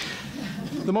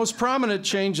 The most prominent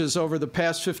changes over the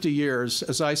past 50 years,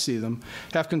 as I see them,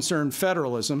 have concerned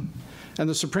federalism and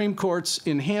the Supreme Court's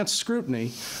enhanced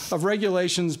scrutiny of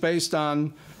regulations based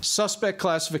on suspect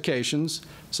classifications,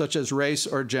 such as race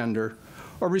or gender,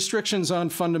 or restrictions on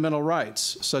fundamental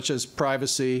rights, such as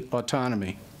privacy,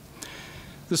 autonomy.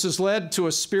 This has led to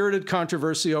a spirited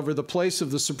controversy over the place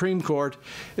of the Supreme Court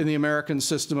in the American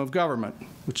system of government,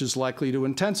 which is likely to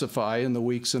intensify in the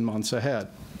weeks and months ahead.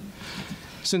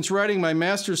 Since writing my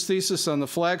master's thesis on the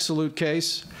flag salute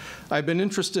case, I've been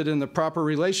interested in the proper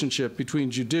relationship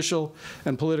between judicial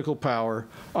and political power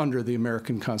under the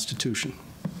American Constitution.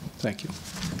 Thank you.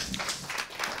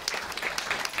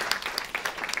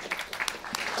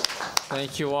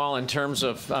 Thank you all. In terms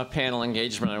of panel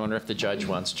engagement, I wonder if the judge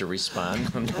wants to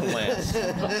respond on the last.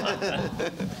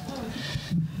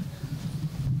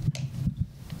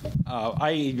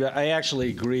 I actually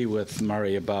agree with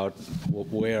Murray about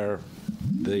where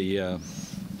the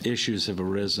issues have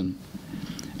arisen.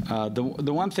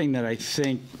 The one thing that I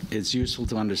think is useful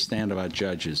to understand about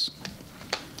judges,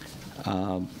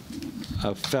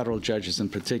 federal judges in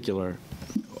particular,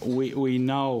 we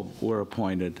know we're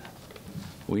appointed.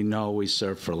 We know we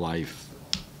serve for life.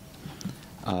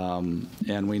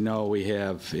 And we know we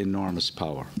have enormous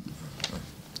power.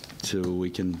 We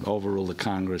can overrule the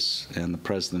Congress and the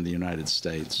President of the United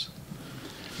States.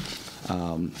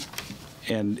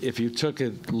 And if you took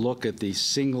a look at the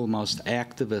single most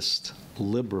activist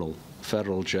liberal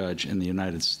federal judge in the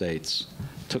United States,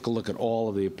 took a look at all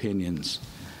of the opinions,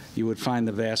 you would find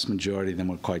the vast majority of them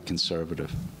were quite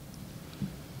conservative,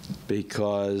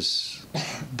 because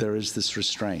there is this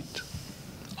restraint,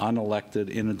 unelected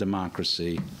in a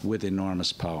democracy with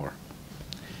enormous power.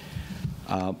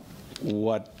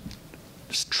 What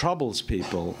troubles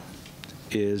people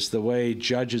is the way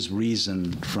judges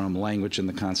reason from language in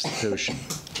the Constitution,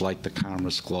 like the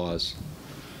Commerce Clause,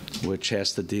 which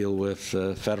has to deal with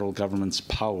the federal government's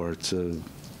power to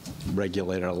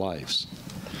regulate our lives.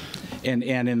 And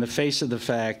in the face of the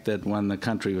fact that when the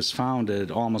country was founded,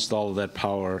 almost all of that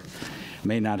power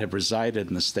may not have resided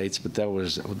in the states, but that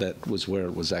was where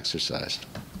it was exercised.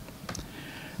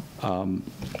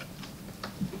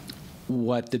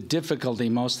 What the difficulty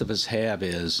most of us have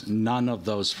is none of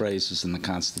those phrases in the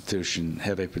Constitution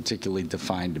have a particularly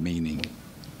defined meaning.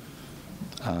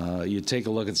 You take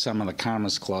a look at some of the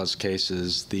Commerce Clause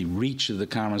cases, the reach of the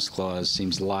Commerce Clause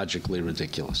seems logically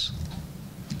ridiculous,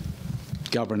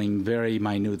 governing very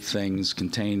minute things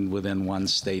contained within one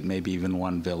state, maybe even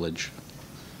one village.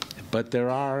 But there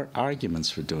are arguments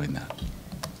for doing that.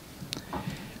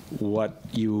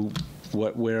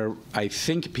 Where I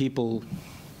think people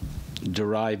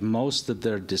derive most of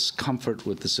their discomfort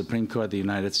with the Supreme Court of the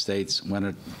United States when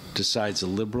it decides a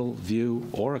liberal view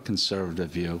or a conservative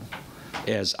view,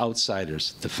 as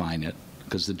outsiders define it,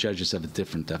 because the judges have a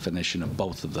different definition of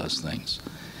both of those things.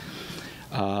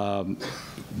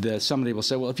 Somebody will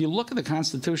say, well, if you look at the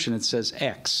Constitution, it says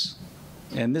X.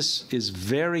 And this is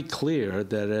very clear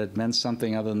that it meant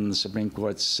something other than the Supreme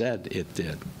Court said it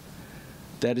did.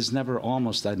 That is never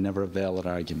a valid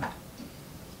argument,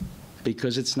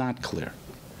 because it's not clear.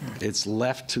 It's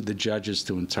left to the judges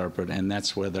to interpret, and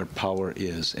that's where their power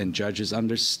is. And judges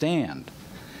understand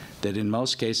that in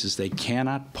most cases they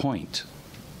cannot point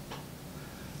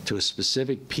to a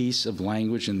specific piece of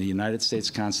language in the United States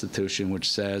Constitution which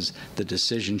says the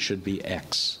decision should be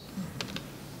X.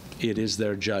 It is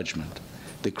their judgment.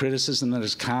 The criticism that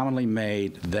is commonly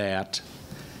made that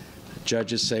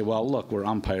judges say, well, look, we're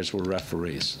umpires, we're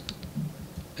referees.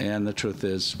 And the truth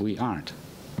is, we aren't.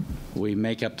 We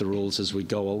make up the rules as we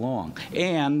go along.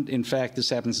 And, in fact, this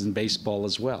happens in baseball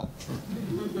as well.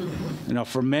 You know,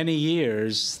 for many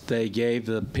years, they gave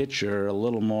the pitcher a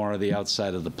little more of the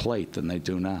outside of the plate than they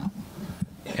do now.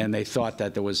 And they thought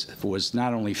that it was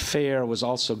not only fair, it was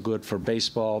also good for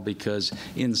baseball because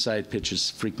inside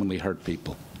pitches frequently hurt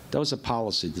people. That was a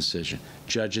policy decision.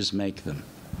 Judges make them.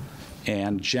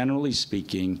 And generally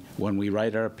speaking, when we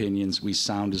write our opinions, we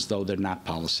sound as though they're not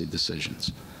policy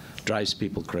decisions. Drives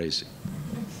people crazy.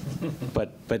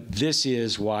 But this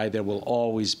is why there will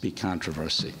always be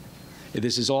controversy.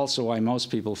 This is also why most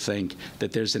people think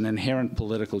that there's an inherent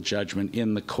political judgment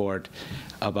in the court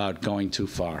about going too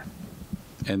far.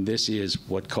 And this is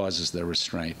what causes their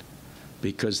restraint,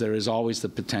 because there is always the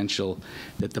potential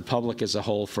that the public as a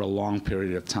whole for a long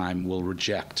period of time will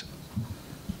reject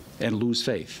and lose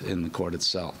faith in the court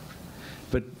itself.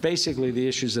 But basically, the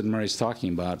issues that Murray's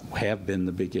talking about have been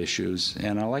the big issues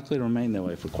and are likely to remain that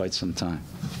way for quite some time.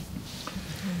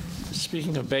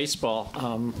 Speaking of baseball,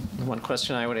 one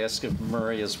question I would ask of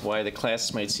Murray is why the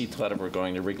classmates he thought of were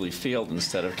going to Wrigley Field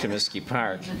instead of Comiskey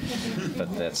Park,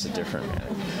 but that's a different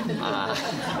matter.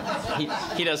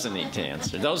 He doesn't need to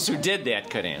answer. Those who did that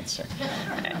could answer.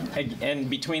 And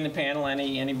between the panel,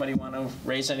 anybody want to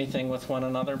raise anything with one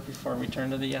another before we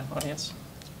turn to the audience?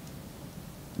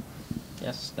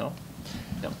 Yes? No?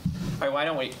 No. All right, why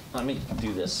don't we, let me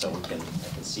do this so I can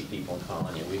see people and call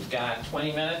on you. We've got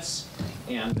 20 minutes,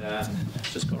 and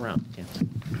just go around. Yeah.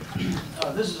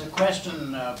 This is a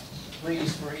question,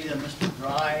 please, for either Mr.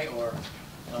 Dry or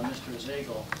Mr.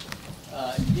 Zagel.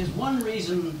 Is one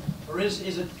reason, or is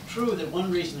it true that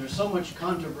one reason there's so much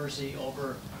controversy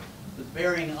over the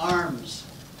bearing arms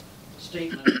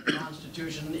statement of the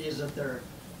Constitution is that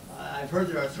I've heard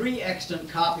there are 3 extant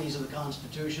copies of the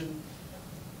Constitution,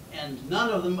 and none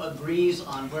of them agrees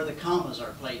on where the commas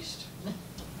are placed.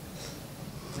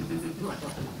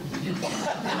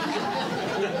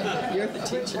 You're the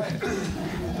teacher.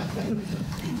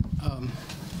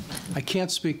 I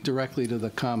can't speak directly to the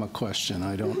comma question.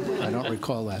 I don't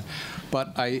recall that.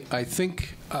 But I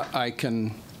think I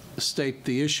can state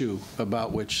the issue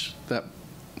about with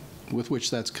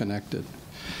which that's connected.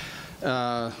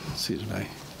 Let's see,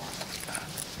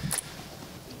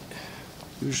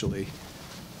 usually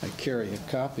I carry a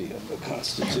copy of the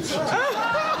Constitution.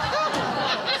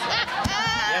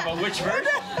 Yeah, but which version?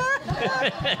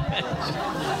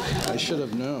 I should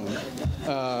have known.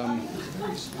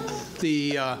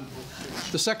 The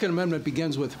Second Amendment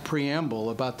begins with a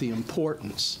preamble about the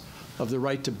importance of the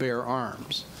right to bear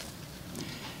arms.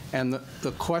 And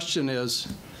the question is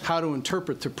how to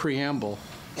interpret the preamble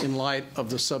in light of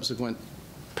the subsequent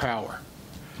power.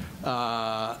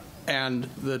 And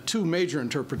the two major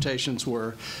interpretations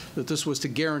were that this was to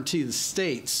guarantee the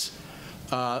states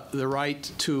the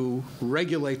right to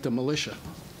regulate the militia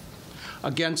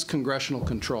against congressional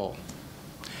control.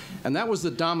 And that was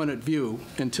the dominant view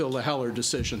until the Heller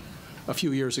decision a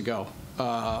few years ago,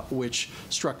 which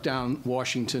struck down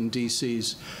Washington,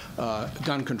 D.C.'s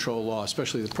gun control law,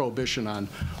 especially the prohibition on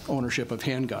ownership of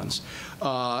handguns.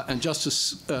 And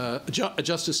Justice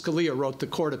Scalia wrote the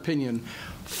court opinion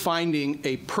finding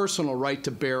a personal right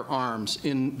to bear arms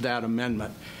in that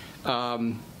amendment.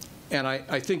 And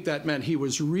I think that meant he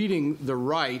was reading the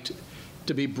right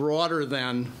to be broader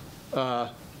than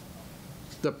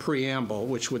the preamble,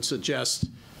 which would suggest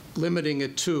limiting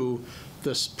it to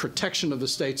the protection of the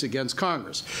states against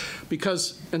Congress.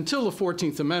 Because until the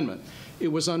 14th Amendment, it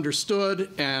was understood,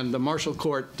 and the Marshall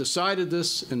Court decided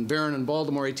this in Barron and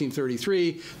Baltimore,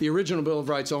 1833, the original Bill of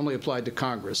Rights only applied to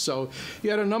Congress. So you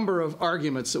had a number of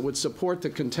arguments that would support the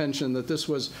contention that this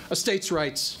was a states'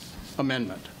 rights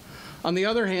amendment. On the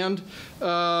other hand,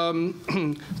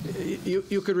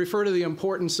 you could refer to the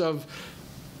importance of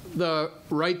the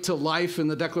right to life in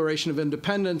the Declaration of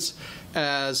Independence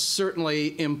as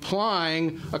certainly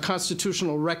implying a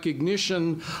constitutional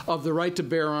recognition of the right to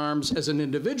bear arms as an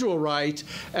individual right,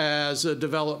 as a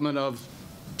development of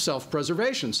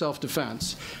self-preservation,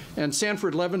 self-defense. And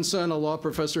Sanford Levinson, a law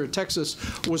professor at Texas,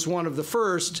 was one of the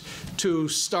first to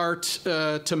start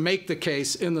to make the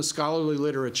case in the scholarly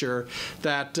literature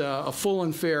that a full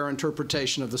and fair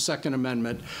interpretation of the Second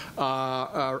Amendment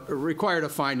required a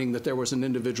finding that there was an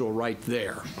individual right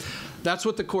there. That's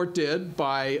what the court did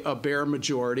by a bare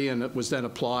majority, and it was then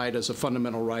applied as a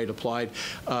fundamental right applied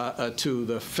to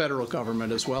the federal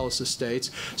government as well as the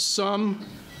states. Some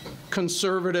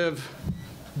conservative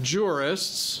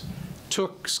jurists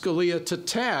took Scalia to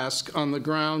task on the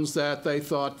grounds that they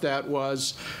thought that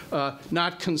was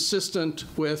not consistent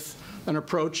with an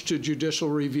approach to judicial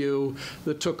review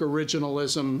that took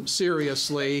originalism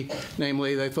seriously.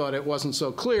 Namely, they thought it wasn't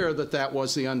so clear that that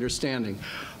was the understanding.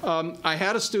 I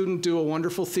had a student do a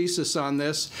wonderful thesis on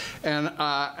this, and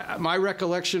my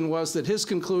recollection was that his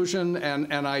conclusion,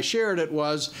 and I shared it,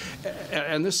 was,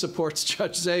 and this supports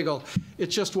Judge Zagel, it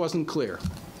just wasn't clear.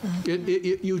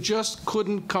 You just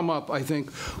couldn't come up, I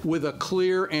think, with a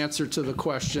clear answer to the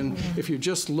question if you're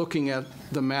just looking at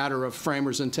the matter of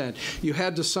framers' intent. You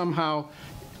had to somehow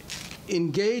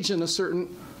engage in a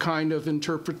certain kind of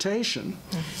interpretation.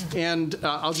 And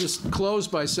I'll just close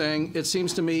by saying it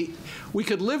seems to me we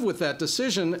could live with that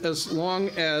decision as long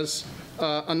as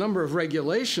a number of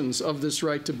regulations of this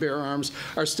right to bear arms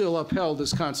are still upheld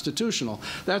as constitutional.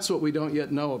 That's what we don't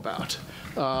yet know about.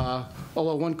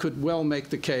 Although one could well make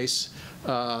the case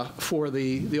for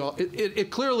it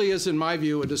clearly is, in my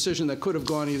view, a decision that could have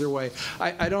gone either way.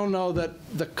 I don't know that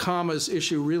the commas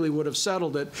issue really would have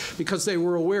settled it, because they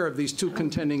were aware of these two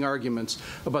contending arguments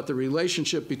about the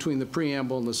relationship between the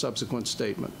preamble and the subsequent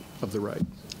statement of the right.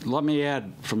 Let me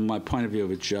add, from my point of view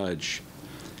of a judge,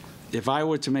 if I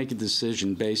were to make a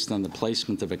decision based on the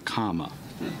placement of a comma,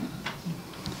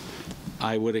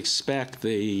 I would expect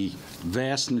the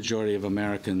vast majority of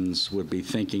Americans would be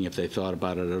thinking, if they thought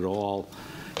about it at all,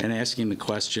 and asking the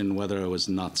question whether it was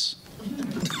nuts.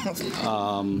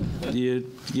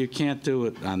 You can't do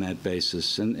it on that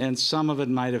basis. And some of it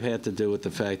might have had to do with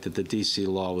the fact that the D.C.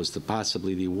 law was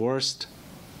possibly the worst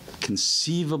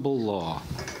conceivable law,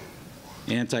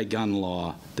 anti-gun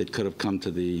law, that could have come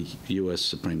to the U.S.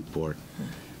 Supreme Court.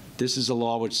 This is a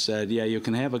law which said, yeah, you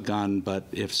can have a gun, but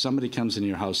if somebody comes in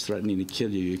your house threatening to kill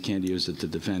you, you can't use it to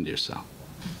defend yourself.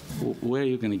 Where are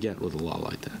you going to get with a law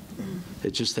like that?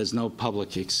 It just has no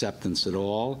public acceptance at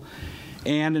all.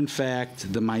 And in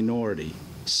fact, the minority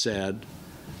said,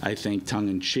 I think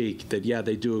tongue-in-cheek, that yeah,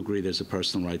 they do agree there's a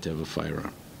personal right to have a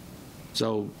firearm.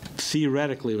 So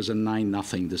theoretically, it was a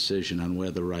 9-0 decision on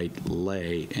where the right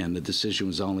lay, and the decision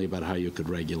was only about how you could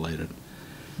regulate it.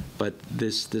 But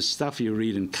this stuff you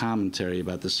read in commentary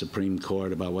about the Supreme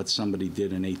Court, about what somebody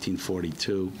did in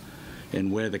 1842,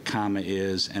 and where the comma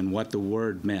is and what the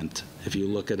word meant, if you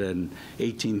look at an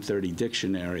 1830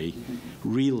 dictionary,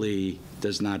 really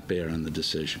does not bear on the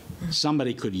decision.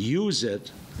 Somebody could use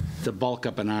it to bulk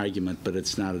up an argument, but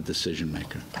it's not a decision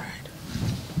maker.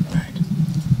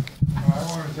 I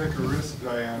want to take a risk,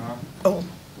 Diana. Oh.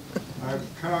 I've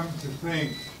come to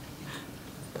think,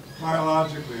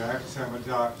 biologically, I have to say I'm a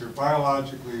doctor,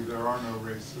 biologically there are no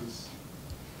races.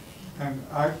 And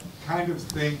I kind of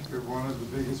think that one of the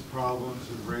biggest problems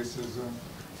with racism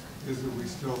is that we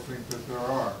still think that there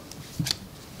are.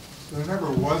 There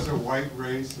never was a white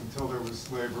race until there was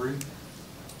slavery.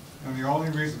 And the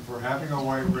only reason for having a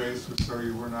white race was so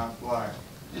you were not black,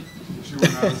 that you were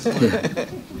not a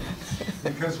slave.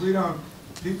 Because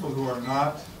people who are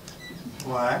not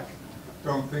black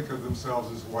don't think of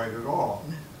themselves as white at all.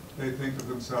 They think of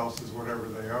themselves as whatever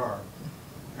they are.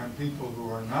 And people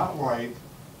who are not white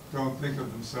don't think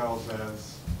of themselves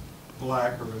as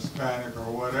black or Hispanic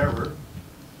or whatever.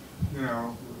 You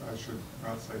know, I should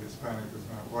not say Hispanic is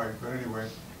not white, but anyway,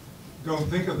 don't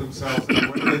think of themselves as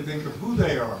what they think of who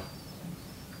they are.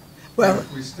 Well, and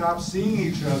if we stop seeing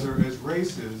each other as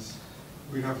races,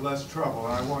 we'd have less trouble.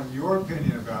 And I want your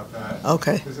opinion about that.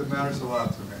 Okay. Because it matters a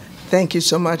lot to me. Thank you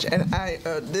so much. And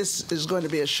this is going to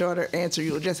be a shorter answer.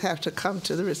 You'll just have to come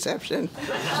to the reception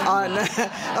on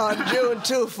June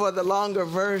 2 for the longer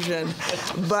version.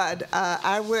 But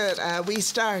we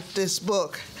start this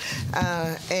book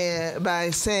by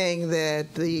saying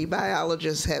that the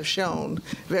biologists have shown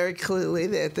very clearly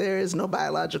that there is no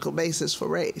biological basis for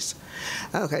race.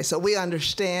 Okay, so we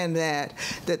understand that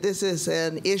this is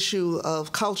an issue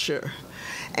of culture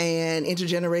and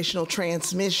intergenerational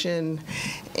transmission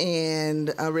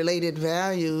and related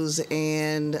values,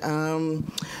 and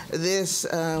this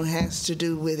has to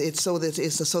do with it, so that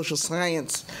it's a social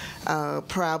science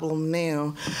problem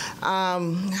now.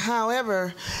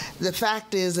 However, the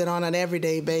fact is that on an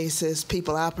everyday basis,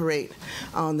 people operate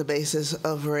on the basis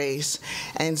of race,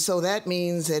 and so that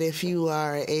means that if you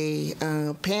are a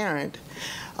parent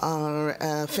or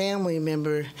a family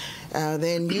member,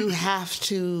 then you have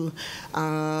to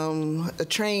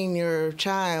train your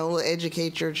child,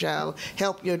 educate your child,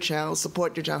 help your child,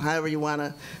 support your child, however you want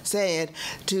to say it,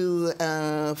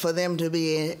 for them to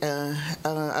be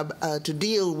to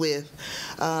deal with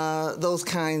those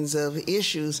kinds of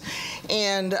issues.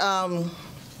 And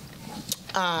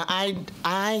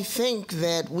I think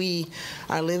that we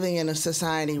are living in a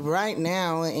society right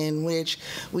now in which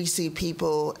we see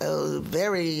people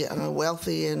very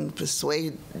wealthy and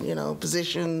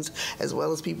positions, as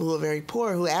well as people who are very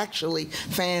poor, who actually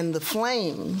fan the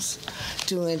flames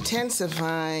to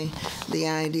intensify the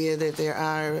idea that there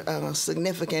are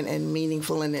significant and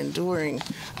meaningful and enduring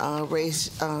race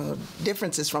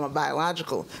differences from a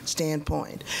biological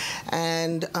standpoint.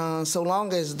 And so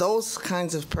long as those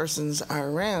kinds of persons are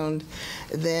around,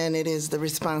 then it is the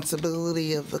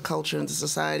responsibility of the culture and the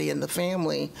society and the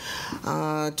family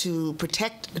to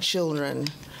protect children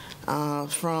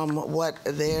from what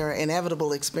their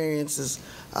inevitable experiences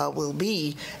will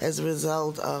be as a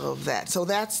result of that. So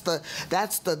that's the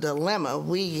dilemma.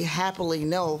 We happily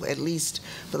know, at least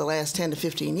for the last 10 to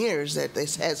 15 years, that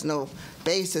this has no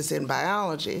basis in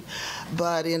biology,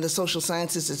 but in the social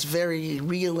sciences it's very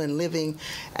real and living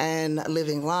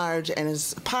large, and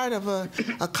it's part of a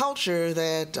culture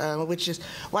that which is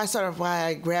why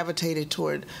I gravitated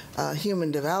toward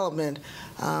human development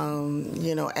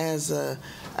as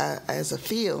a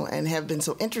field, and have been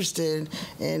so interested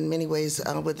in many ways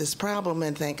with this problem,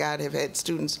 and thank God have had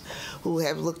students who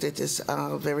have looked at this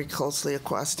very closely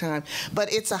across time.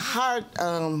 But it's a hard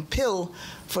pill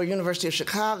for University of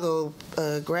Chicago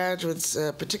graduates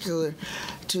particular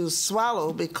to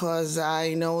swallow, because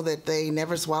I know that they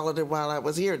never swallowed it while I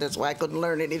was here. That's why I couldn't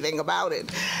learn anything about it.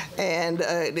 And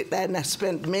I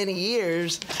spent many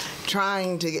years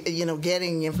trying to,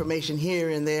 getting information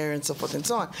here and there and so forth and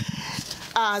so on.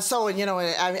 I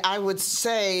would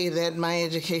say that my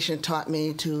education taught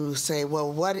me to say,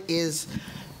 well, what's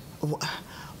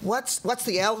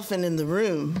the elephant in the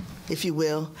room, if you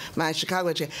will, my Chicago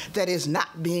education, that is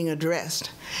not being addressed?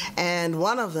 And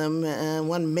one of them,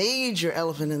 one major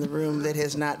elephant in the room that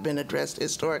has not been addressed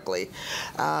historically,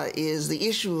 is the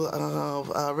issue of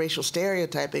racial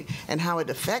stereotyping and how it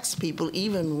affects people,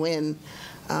 even when,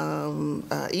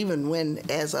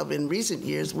 as of in recent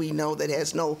years, we know that it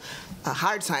has no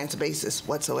hard science basis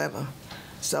whatsoever.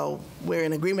 So we're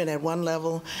in agreement at one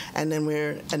level, and then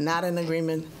we're not in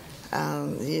agreement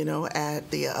you know, at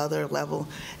the other level.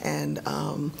 And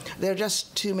there are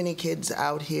just too many kids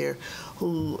out here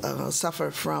who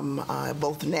suffer from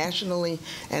both nationally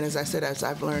and, as I said, as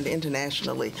I've learned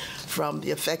internationally, from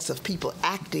the effects of people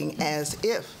acting as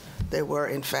if there were,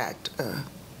 in fact,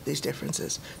 these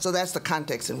differences. So that's the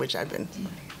context in which I've been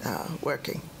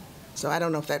working. So I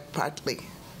don't know if that partly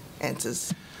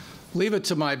answers. Leave it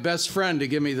to my best friend to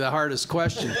give me the hardest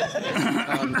question.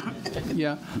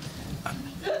 Yeah,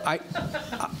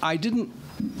 I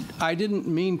didn't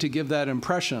mean to give that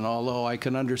impression, although I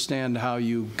can understand how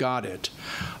you got it.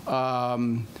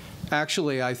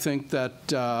 Actually, I think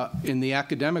that in the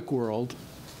academic world,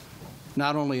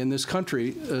 not only in this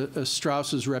country,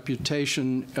 Strauss's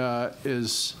reputation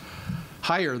is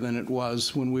higher than it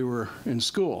was when we were in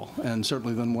school, and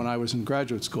certainly than when I was in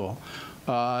graduate school.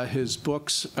 His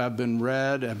books have been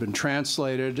read, have been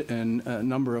translated in a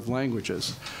number of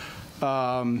languages.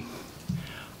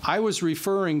 I was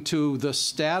referring to the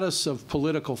status of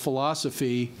political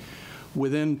philosophy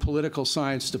within political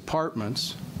science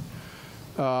departments.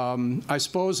 I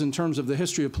suppose in terms of the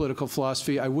history of political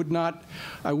philosophy, I would not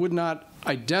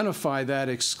identify that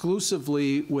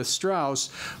exclusively with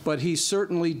Strauss, but he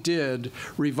certainly did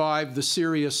revive the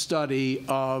serious study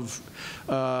of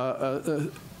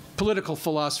political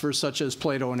philosophers such as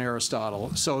Plato and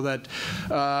Aristotle, so that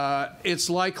it's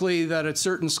likely that at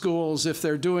certain schools, if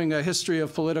they're doing a history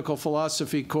of political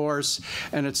philosophy course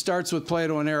and it starts with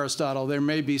Plato and Aristotle, there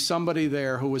may be somebody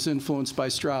there who was influenced by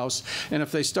Strauss, and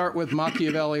if they start with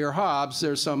Machiavelli or Hobbes,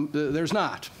 there's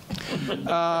not.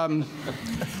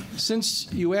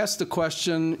 Since you asked the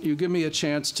question, you give me a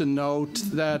chance to note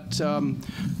that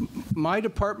my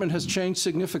department has changed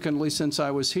significantly since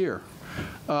I was here.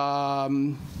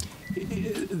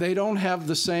 They don't have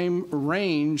the same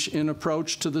range in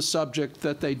approach to the subject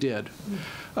that they did.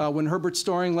 When Herbert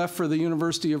Storing left for the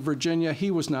University of Virginia,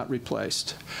 he was not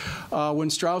replaced. When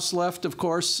Strauss left, of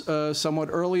course, somewhat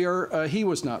earlier, he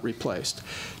was not replaced.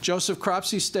 Joseph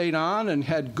Cropsey stayed on and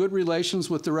had good relations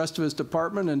with the rest of his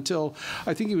department until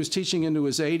I think he was teaching into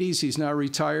his 80s. He's now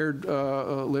retired,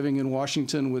 living in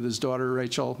Washington with his daughter,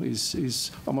 Rachel.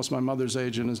 He's almost my mother's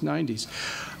age, in his 90s.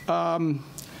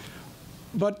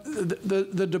 But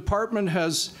the department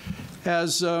has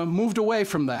moved away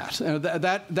from that.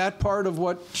 That part of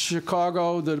what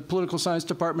Chicago, the political science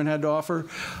department, had to offer,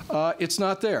 it's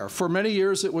not there. For many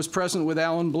years, it was present with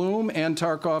Alan Bloom and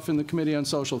Tarkov in the Committee on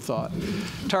Social Thought.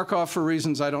 Tarkov, for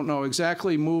reasons I don't know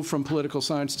exactly, moved from political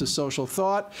science to social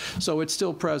thought, so it's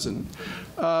still present.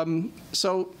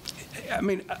 So, I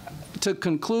mean, to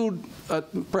conclude,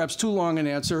 perhaps too long an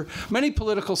answer, many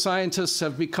political scientists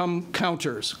have become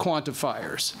counters,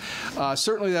 quantifiers.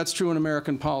 Certainly that's true in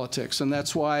American politics, and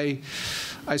that's why,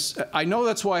 I know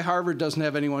that's why Harvard doesn't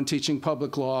have anyone teaching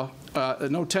public law.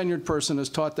 No tenured person has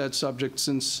taught that subject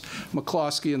since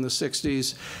McCloskey in the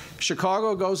 60s.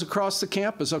 Chicago goes across the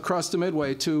campus, across the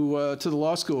Midway to the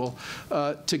law school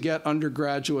to get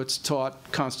undergraduates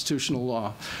taught constitutional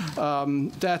law.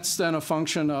 That's then a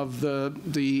function of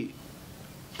the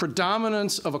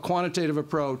predominance of a quantitative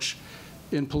approach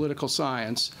in political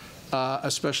science,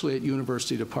 especially at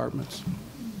university departments.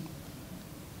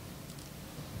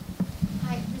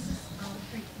 Hi, this is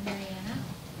Mariana.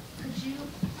 Could you,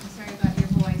 I'm sorry about your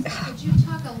voice, could you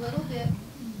talk a little bit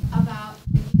about,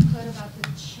 if you could, about the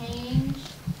change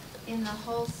in the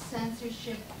whole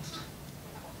censorship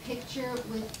picture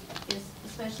with,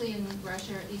 especially in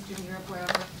Russia, Eastern Europe,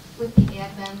 wherever, with the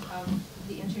advent of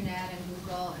the internet and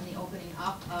Google and the opening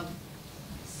up of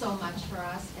so much for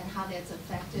us, and how that's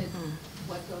affected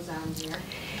what goes on here?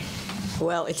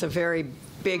 Well, it's a very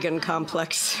big and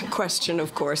complex question,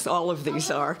 of course. All of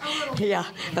these are. Yeah,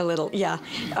 a little, yeah.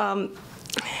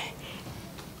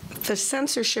 The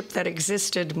censorship that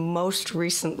existed most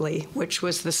recently, which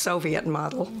was the Soviet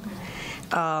model,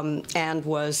 and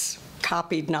was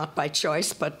copied not by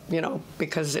choice, but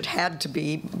because it had to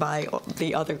be by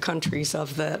the other countries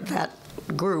of that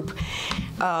group,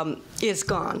 is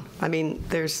gone. I mean,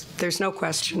 there's no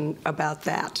question about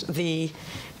that.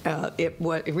 It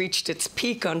reached its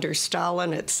peak under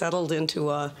Stalin. It settled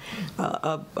into a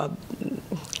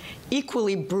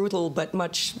equally brutal but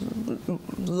much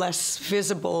less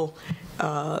visible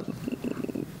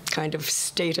kind of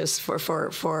status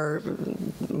for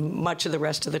much of the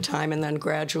rest of the time, and then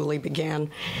gradually began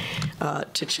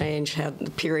to change. Had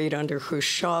the period under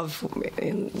Khrushchev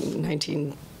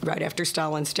right after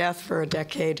Stalin's death for a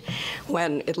decade,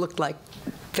 when it looked like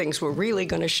things were really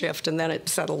going to shift, and then it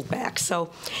settled back.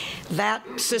 So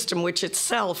that system, which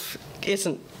itself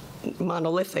isn't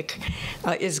monolithic,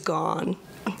 is gone.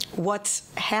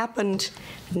 What's happened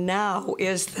now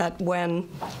is that when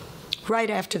right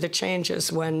after the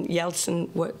changes, when Yeltsin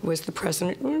was the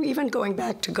president, even going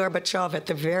back to Gorbachev at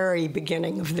the very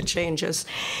beginning of the changes,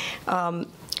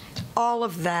 all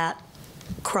of that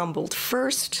crumbled.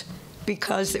 First,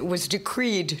 because it was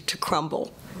decreed to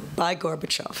crumble by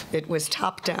Gorbachev. It was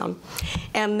top down.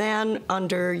 And then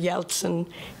under Yeltsin,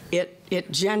 it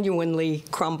genuinely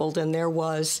crumbled, and there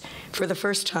was, for the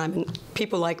first time, and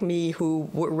people like me who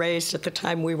were raised at the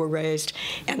time we were raised,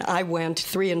 and I went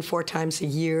 3 and 4 times a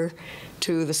year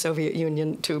to the Soviet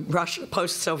Union, to Russia,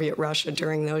 post-Soviet Russia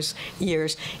during those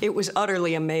years. It was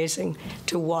utterly amazing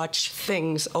to watch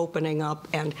things opening up,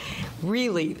 and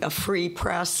really a free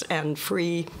press and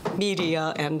free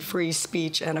media and free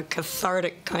speech and a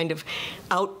cathartic kind of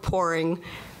outpouring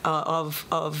of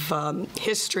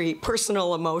history,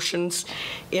 personal emotions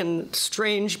in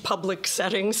strange public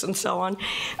settings and so on.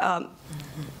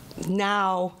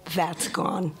 Now that's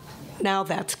gone. Now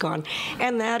that's gone.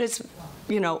 And that is,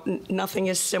 you know, nothing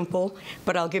is simple,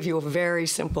 but I'll give you a very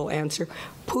simple answer.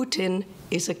 Putin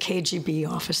is a KGB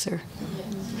officer.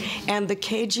 And the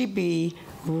KGB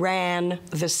ran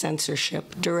the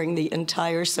censorship during the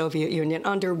entire Soviet Union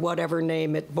under whatever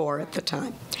name it bore at the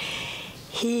time.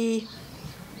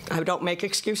 I don't make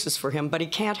excuses for him, but he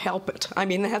can't help it. I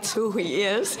mean, that's who he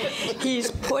is. He's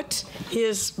put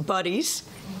his buddies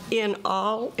in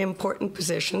all important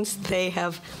positions. They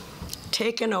have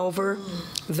taken over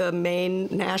the main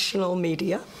national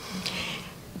media.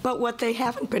 But what they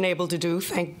haven't been able to do,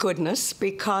 thank goodness,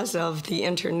 because of the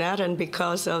internet and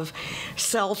because of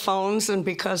cell phones and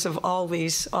because of all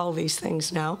these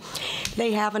things now,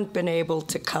 they haven't been able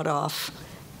to cut off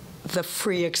the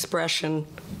free expression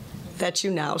that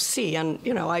you now see. And,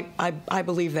 you know, I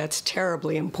believe that's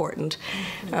terribly important.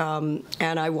 And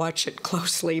I watch it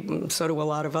closely, and so do a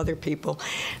lot of other people.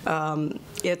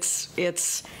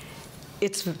 It's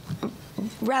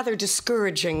rather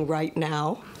discouraging right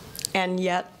now. And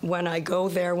yet, when I go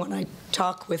there, when I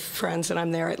talk with friends, and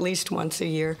I'm there at least once a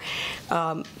year,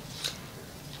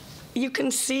 you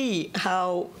can see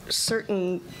how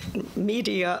certain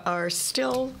media are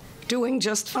still doing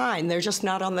just fine. They're just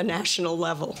not on the national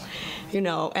level, you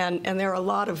know. And there are a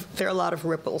lot of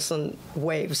ripples and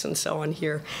waves and so on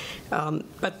here.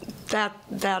 But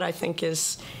that I think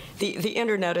is the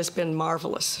internet has been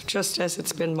marvelous, just as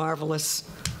it's been marvelous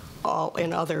all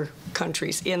in other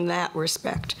countries in that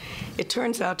respect. It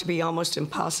turns out to be almost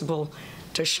impossible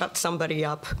to shut somebody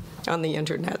up on the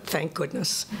internet, thank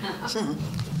goodness. This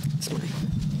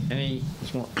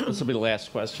will be the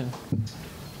last question.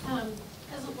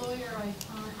 As a lawyer,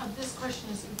 this question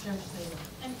is for Judge Thaler,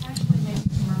 and actually maybe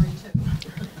for Murray too.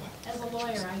 As a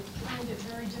lawyer, I find it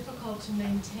very difficult to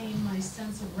maintain my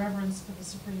sense of reverence for the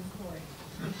Supreme Court.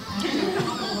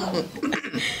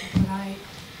 But I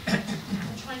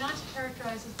try not to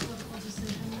characterize as political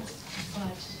decisions,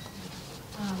 but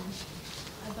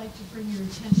I'd like to bring your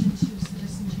attention to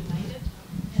Citizens United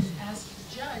and ask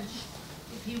the judge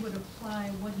if he would apply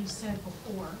what he said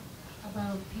before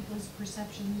about people's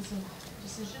perceptions of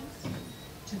decisions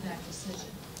to that decision.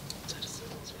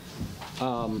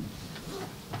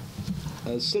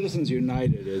 Citizens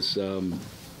United is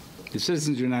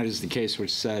the case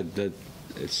which said that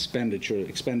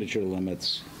expenditure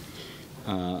limits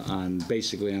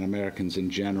basically on Americans in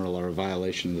general are a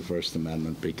violation of the First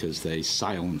Amendment because they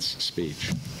silence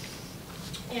speech.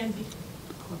 And the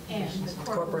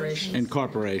corporations. And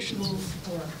corporations.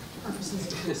 For purposes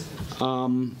of free speech.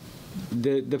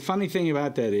 The funny thing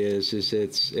about that is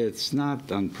it's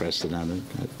not unprecedented.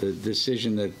 The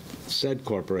decision that said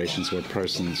corporations were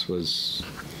persons was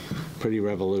pretty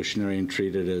revolutionary and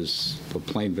treated as a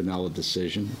plain vanilla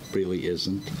decision. Really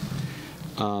isn't.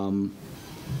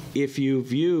 If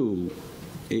you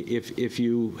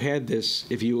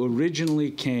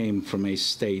originally came from a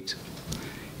state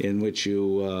in which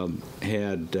you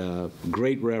had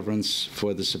great reverence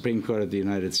for the Supreme Court of the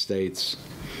United States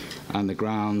on the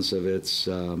grounds of its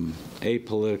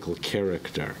apolitical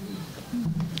character,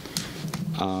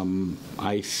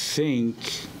 I think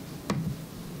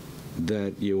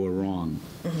that you were wrong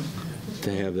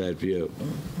to have that view.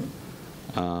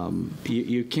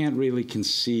 You can't really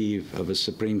conceive of a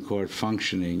Supreme Court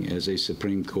functioning as a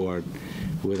Supreme Court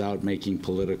without making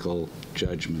political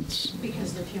judgments.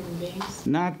 Because they're human beings?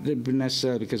 Not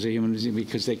necessarily because they're human beings,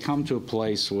 because they come to a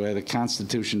place where the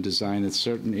Constitution designed that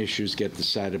certain issues get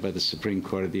decided by the Supreme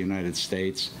Court of the United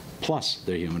States, plus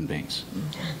they're human beings.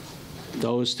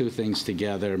 Those two things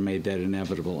together made that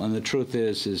inevitable. And the truth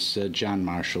is John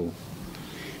Marshall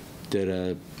did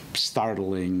a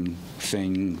startling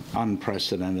thing,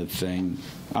 unprecedented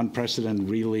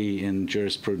really in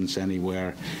jurisprudence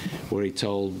anywhere, where he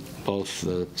told both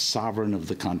the sovereign of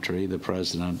the country, the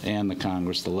president, and the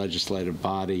Congress, the legislative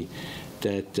body,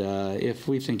 that if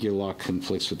we think your law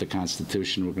conflicts with the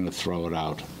Constitution, we're going to throw it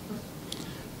out.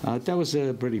 That was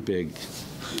a pretty big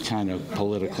kind of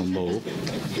political move.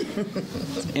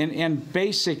 And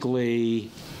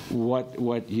basically,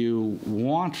 what you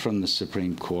want from the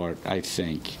Supreme Court, I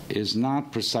think, is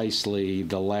not precisely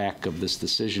the lack of this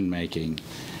decision-making,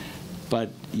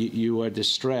 but you are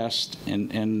distressed,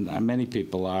 and many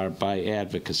people are, by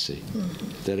advocacy,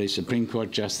 that a Supreme Court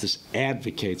justice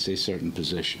advocates a certain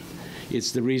position.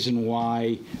 It's the reason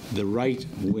why the right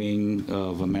wing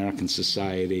of American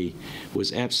society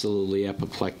was absolutely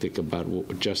apoplectic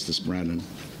about Justice Brennan.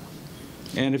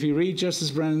 And if you read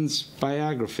Justice Brennan's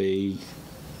biography,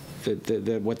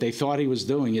 that what they thought he was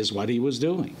doing is what he was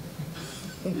doing.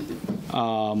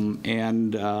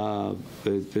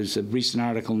 There's a recent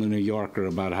article in the New Yorker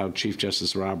about how Chief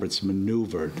Justice Roberts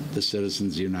maneuvered the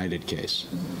Citizens United case.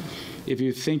 If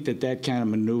you think that that kind of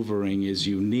maneuvering is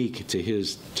unique to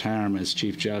his term as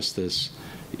Chief Justice,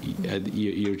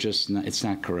 you're just not, it's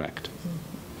not correct.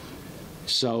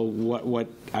 So what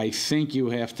I think you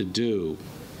have to do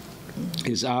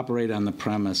is operate on the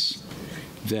premise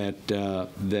that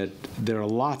that there are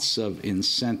lots of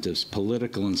incentives,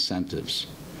 political incentives,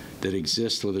 that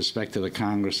exist with respect to the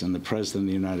Congress and the President of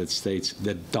the United States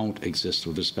that don't exist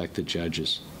with respect to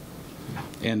judges.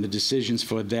 And the decisions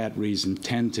for that reason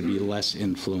tend to be less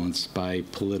influenced by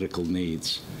political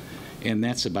needs. And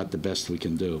that's about the best we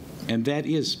can do. And that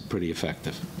is pretty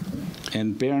effective.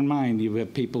 And bear in mind, you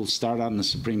have people start out in the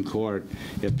Supreme Court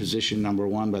at position number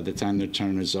 1. By the time their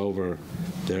term is over,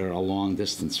 they're a long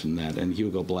distance from that. And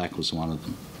Hugo Black was one of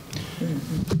them.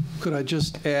 Could I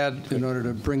just add, in order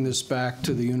to bring this back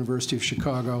to the University of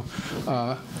Chicago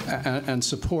and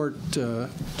support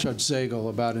Judge Zagel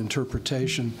about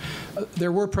interpretation,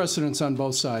 there were precedents on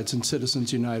both sides in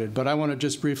Citizens United, but I want to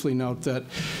just briefly note that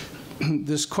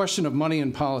this question of money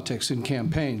in politics in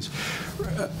campaigns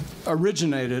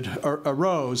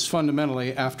arose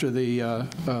fundamentally after the,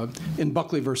 in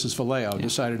Buckley versus Vallejo,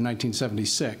 decided in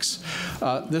 1976.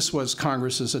 This was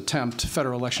Congress's attempt,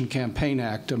 Federal Election Campaign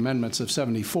Act amendments of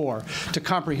 '74, to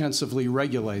comprehensively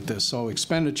regulate this. So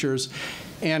expenditures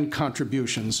and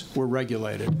contributions were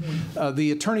regulated.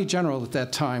 The Attorney General at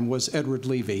that time was Edward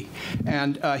Levy,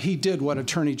 and he did what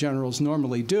Attorney Generals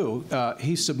normally do.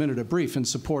 He submitted a brief in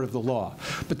support of the law.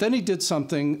 But then he did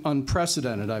something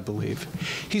unprecedented, I believe.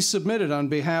 He submitted on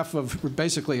behalf of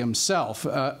basically himself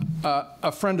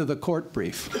a friend of the court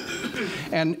brief.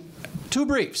 And 2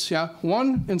 briefs, yeah?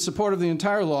 One in support of the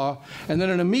entire law, and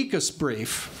then an amicus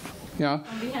brief. Yeah.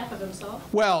 On behalf of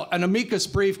himself? Well, an amicus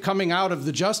brief coming out of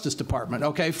the Justice Department,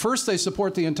 okay? First they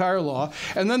support the entire law,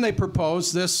 and then they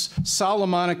propose this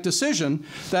Solomonic decision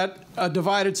that a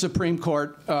divided Supreme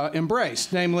Court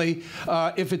embraced. Namely,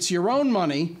 if it's your own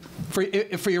money, for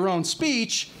your own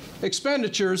speech,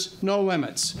 expenditures, no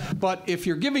limits. But if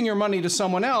you're giving your money to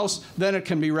someone else, then it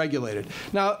can be regulated.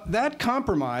 Now, that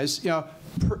compromise,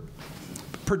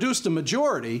 produced a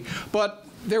majority, but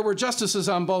there were justices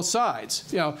on both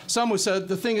sides. Some who said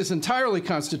the thing is entirely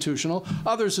constitutional,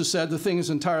 others who said the thing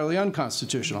is entirely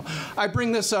unconstitutional. I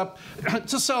bring this up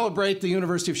to celebrate the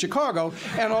University of Chicago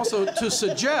and also to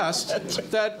suggest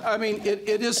that, I mean,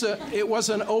 it was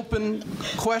an open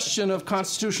question of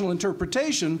constitutional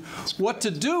interpretation, what to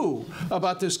do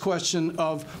about this question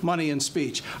of money and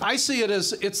speech. I see it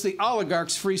as it's the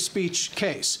oligarch's free speech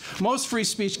case. Most free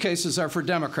speech cases are for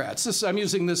Democrats. I'm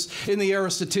using this in the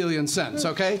Aristotelian sense.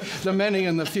 Okay, the many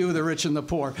and the few, the rich and the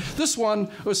poor. This one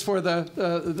was for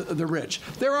the rich.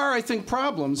 There are, I think,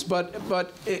 problems, but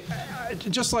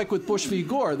just like with Bush v.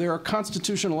 Gore, there are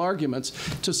constitutional arguments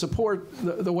to support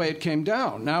the way it came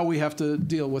down. Now we have to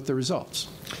deal with the results.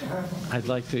 I'd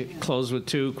like to close with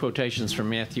 2 quotations from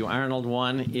Matthew Arnold.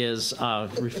 One is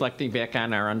reflecting back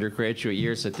on our undergraduate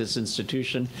years at this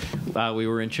institution. We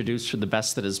were introduced to the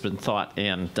best that has been thought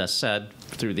and said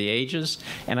through the ages.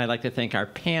 And I'd like to thank our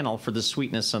panel for the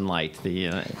sweetness and light, the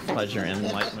pleasure and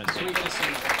enlightenment. Sweetness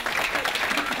and